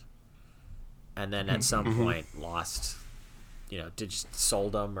Transformers, and then at some point lost, just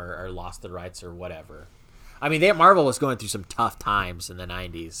sold them or lost the rights or whatever. I mean, Marvel was going through some tough times in the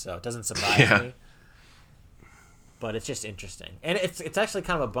 90s, so it doesn't surprise me. But it's just interesting. And it's actually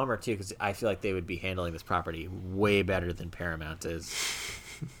kind of a bummer, too, because I feel like they would be handling this property way better than Paramount is.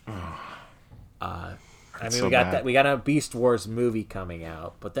 I mean, we got a Beast Wars movie coming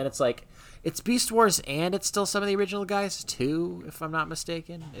out, but then it's like, it's Beast Wars and it's still some of the original guys, too, if I'm not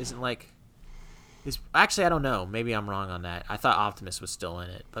mistaken. Actually, I don't know. Maybe I'm wrong on that. I thought Optimus was still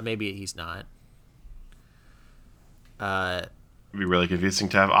in it, but maybe he's not. It'd be really confusing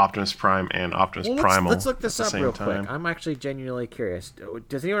to have Optimus Prime and Optimus Primal. Let's look this up real time. quick. I'm actually genuinely curious.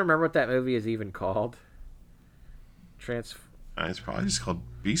 Does anyone remember what that movie is even called? It's probably just called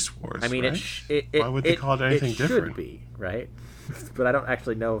Beast Wars. I mean, right? Why would they call it anything different? It should be, right? But I don't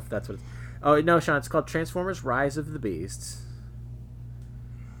actually know if that's what it's... Oh, no, Sean, it's called Transformers Rise of the Beasts.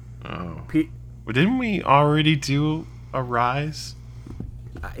 Oh. Well, didn't we already do a Rise?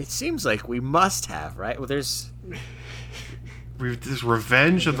 It seems like we must have, right? Well, there's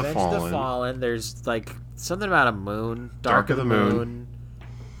Revenge of the Fallen. There's, like, something about a moon. Dark of the Moon.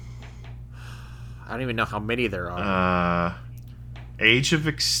 I don't even know how many there are. Age of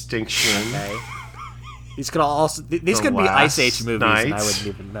Extinction. Okay. These could be Ice Age movies, and I wouldn't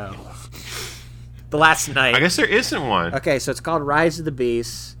even know. The Last Night. I guess there isn't one. Okay, so it's called Rise of the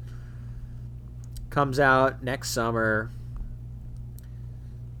Beasts. Comes out next summer.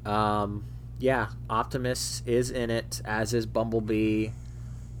 Yeah, Optimus is in it, as is Bumblebee,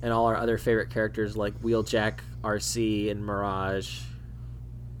 and all our other favorite characters like Wheeljack, RC, and Mirage.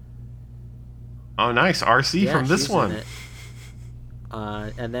 Oh, nice. RC from this one.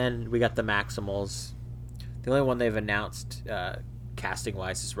 And then we got the Maximals. The only one they've announced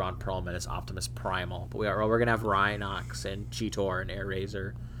casting-wise is Ron Perlman as Optimus Primal. But we're going to have Rhinox and Cheetor and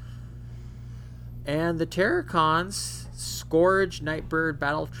Airazor. And the Terrorcons, Scourge, Nightbird,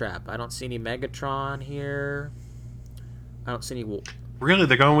 Battletrap. I don't see any Megatron here. I don't see any... Really?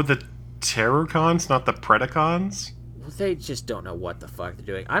 They're going with the Terrorcons, not the Predacons? They just don't know what the fuck they're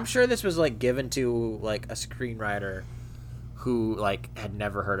doing. I'm sure this was, like, given to, like, a screenwriter who, like, had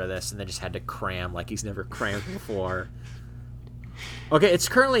never heard of this and then just had to cram like he's never crammed before. Okay, it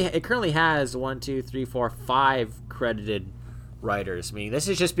currently has 5 credited writers. I mean, this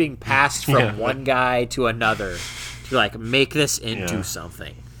is just being passed from one guy to another to, like, make this into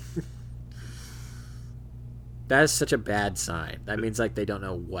something. That is such a bad sign. That means, like, they don't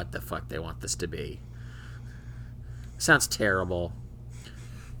know what the fuck they want this to be. Sounds terrible.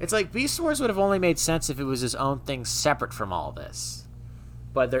 It's like Beast Wars would have only made sense if it was his own thing separate from all this.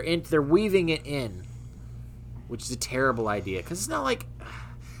 But they're weaving it in, which is a terrible idea. Because it's not like...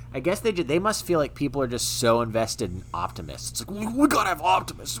 I guess they must feel like people are just so invested in Optimus. It's like, we gotta have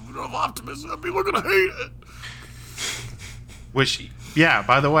Optimus. If we don't have Optimus, people are gonna hate it. Which, yeah,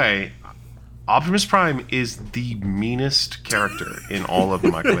 by the way, Optimus Prime is the meanest character in all of the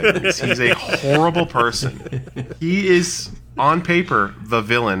Michael Bay movies. He's a horrible person. He is, on paper, the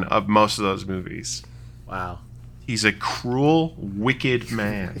villain of most of those movies. Wow. He's a cruel, wicked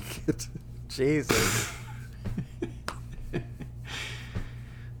man. Jesus.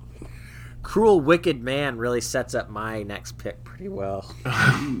 Cruel, wicked man really sets up my next pick pretty well.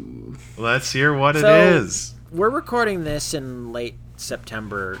 Let's hear what it is. We're recording this in late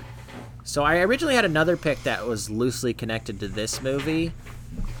September. So I originally had another pick that was loosely connected to this movie.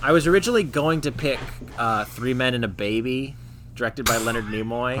 I was originally going to pick 3 Men and a Baby, directed by Leonard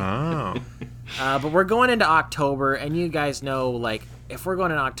Nimoy. Oh. But we're going into October, and you guys know, like, if we're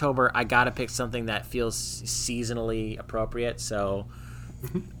going in October, I gotta pick something that feels seasonally appropriate. So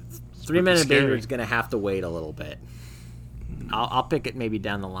 3 Men and a Baby is gonna have to wait a little bit. I'll pick it maybe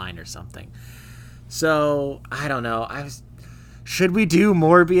down the line or something. So I don't know. Should we do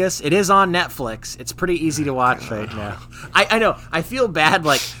Morbius? It is on Netflix. It's pretty easy to watch right now. I know. I feel bad,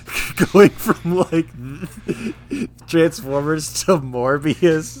 like, going from, like, Transformers to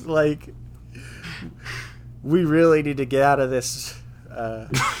Morbius. Like, we really need to get out of this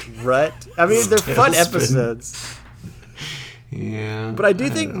rut. I mean, they're fun episodes. Yeah. But I do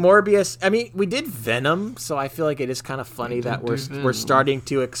think Morbius... I mean, we did Venom, so I feel like it is kind of funny that we're starting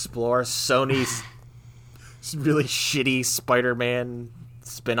to explore Sony's really shitty Spider-Man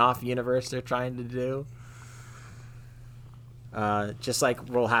spin-off universe they're trying to do. Just like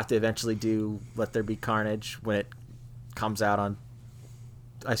we'll have to eventually do Let There Be Carnage when it comes out on...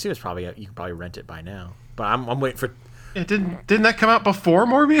 I assume it's probably... You can probably rent it by now. But I'm waiting for... Yeah, didn't that come out before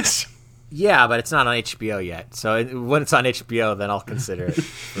Morbius? Yeah, but it's not on HBO yet. So when it's on HBO, then I'll consider it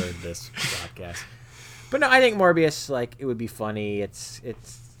for this podcast. But no, I think Morbius, like, it would be funny. It's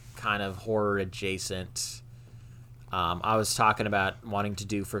kind of horror adjacent. I was talking about wanting to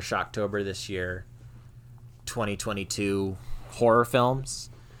do for Shocktober this year. 2022 horror films,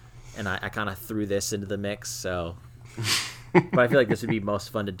 and I kind of threw this into the mix. So, but I feel like this would be most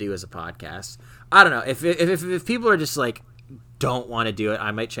fun to do as a podcast. I don't know if people are just like don't want to do it,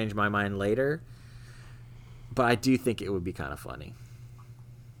 I might change my mind later. But I do think it would be kind of funny.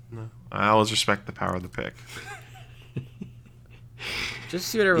 No, I always respect the power of the pick. Just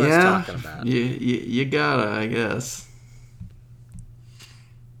see what everyone's talking about. You gotta, I guess.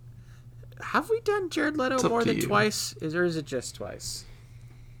 Have we done Jared Leto more than twice? Or is it just twice?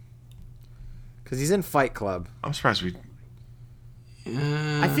 Because he's in Fight Club. I'm surprised we...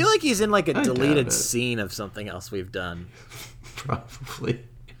 I feel like he's in like a deleted scene of something else we've done. Probably.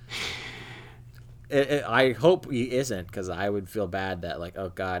 I hope he isn't, because I would feel bad that, like, oh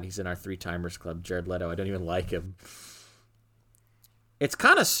God, he's in our Three Timers Club, Jared Leto. I don't even like him. It's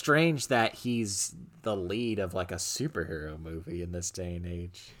kind of strange that he's the lead of like a superhero movie in this day and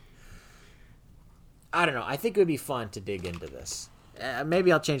age. I don't know. I think it would be fun to dig into this.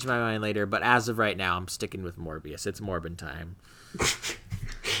 Maybe I'll change my mind later, but as of right now, I'm sticking with Morbius. It's Morbin time.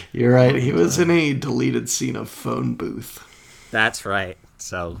 You're right. He was in a deleted scene of Phone Booth. That's right.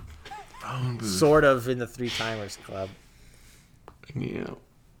 So, sort of in the Three Timers Club. Yeah.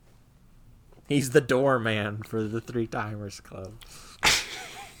 He's the doorman for the Three Timers Club.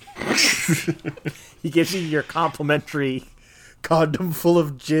 He gives you your complimentary condom full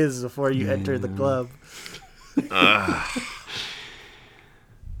of jizz before you enter the club.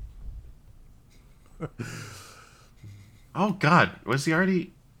 Oh God, was he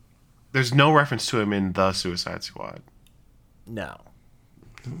already? There's no reference to him in The Suicide Squad. No.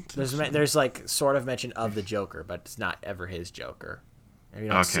 There's like sort of mention of the Joker, but it's not ever his Joker. You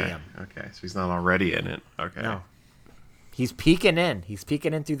don't see him. Okay, so he's not already in it. Okay. No. He's peeking in. He's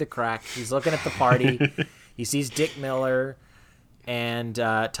peeking in through the crack. He's looking at the party. He sees Dick Miller and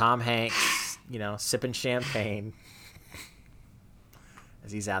Tom Hanks, sipping champagne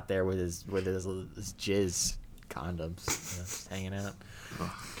as he's out there with his jizz condoms, just hanging out.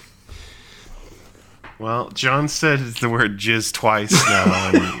 Well, John said the word jizz twice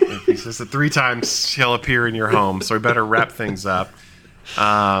now, and if he says it 3 times, he'll appear in your home. So we better wrap things up.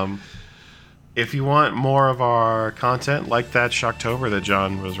 If you want more of our content like that Shocktober that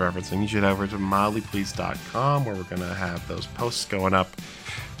John was referencing, you should head over to mildlypleased.com, where we're going to have those posts going up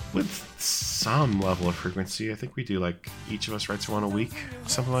with some level of frequency. I think we do like each of us writes one a week,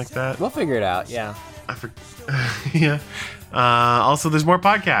 something like that. We'll figure it out, yeah. Yeah. Also, there's more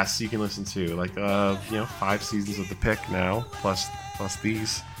podcasts you can listen to, like 5 seasons of The Pick now, plus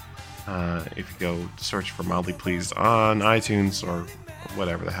these. If you go search for Mildly Pleased on iTunes or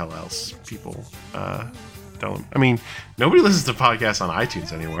whatever the hell else people don't. I mean, nobody listens to podcasts on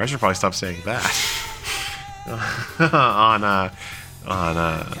iTunes anymore. I should probably stop saying that.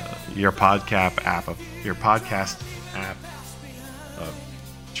 on your podcast app of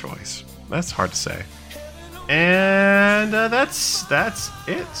choice. That's hard to say. And that's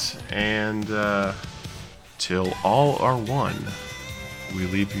it. And till all are one, we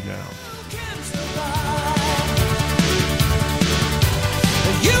leave you now.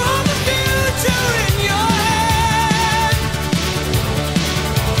 You are the future.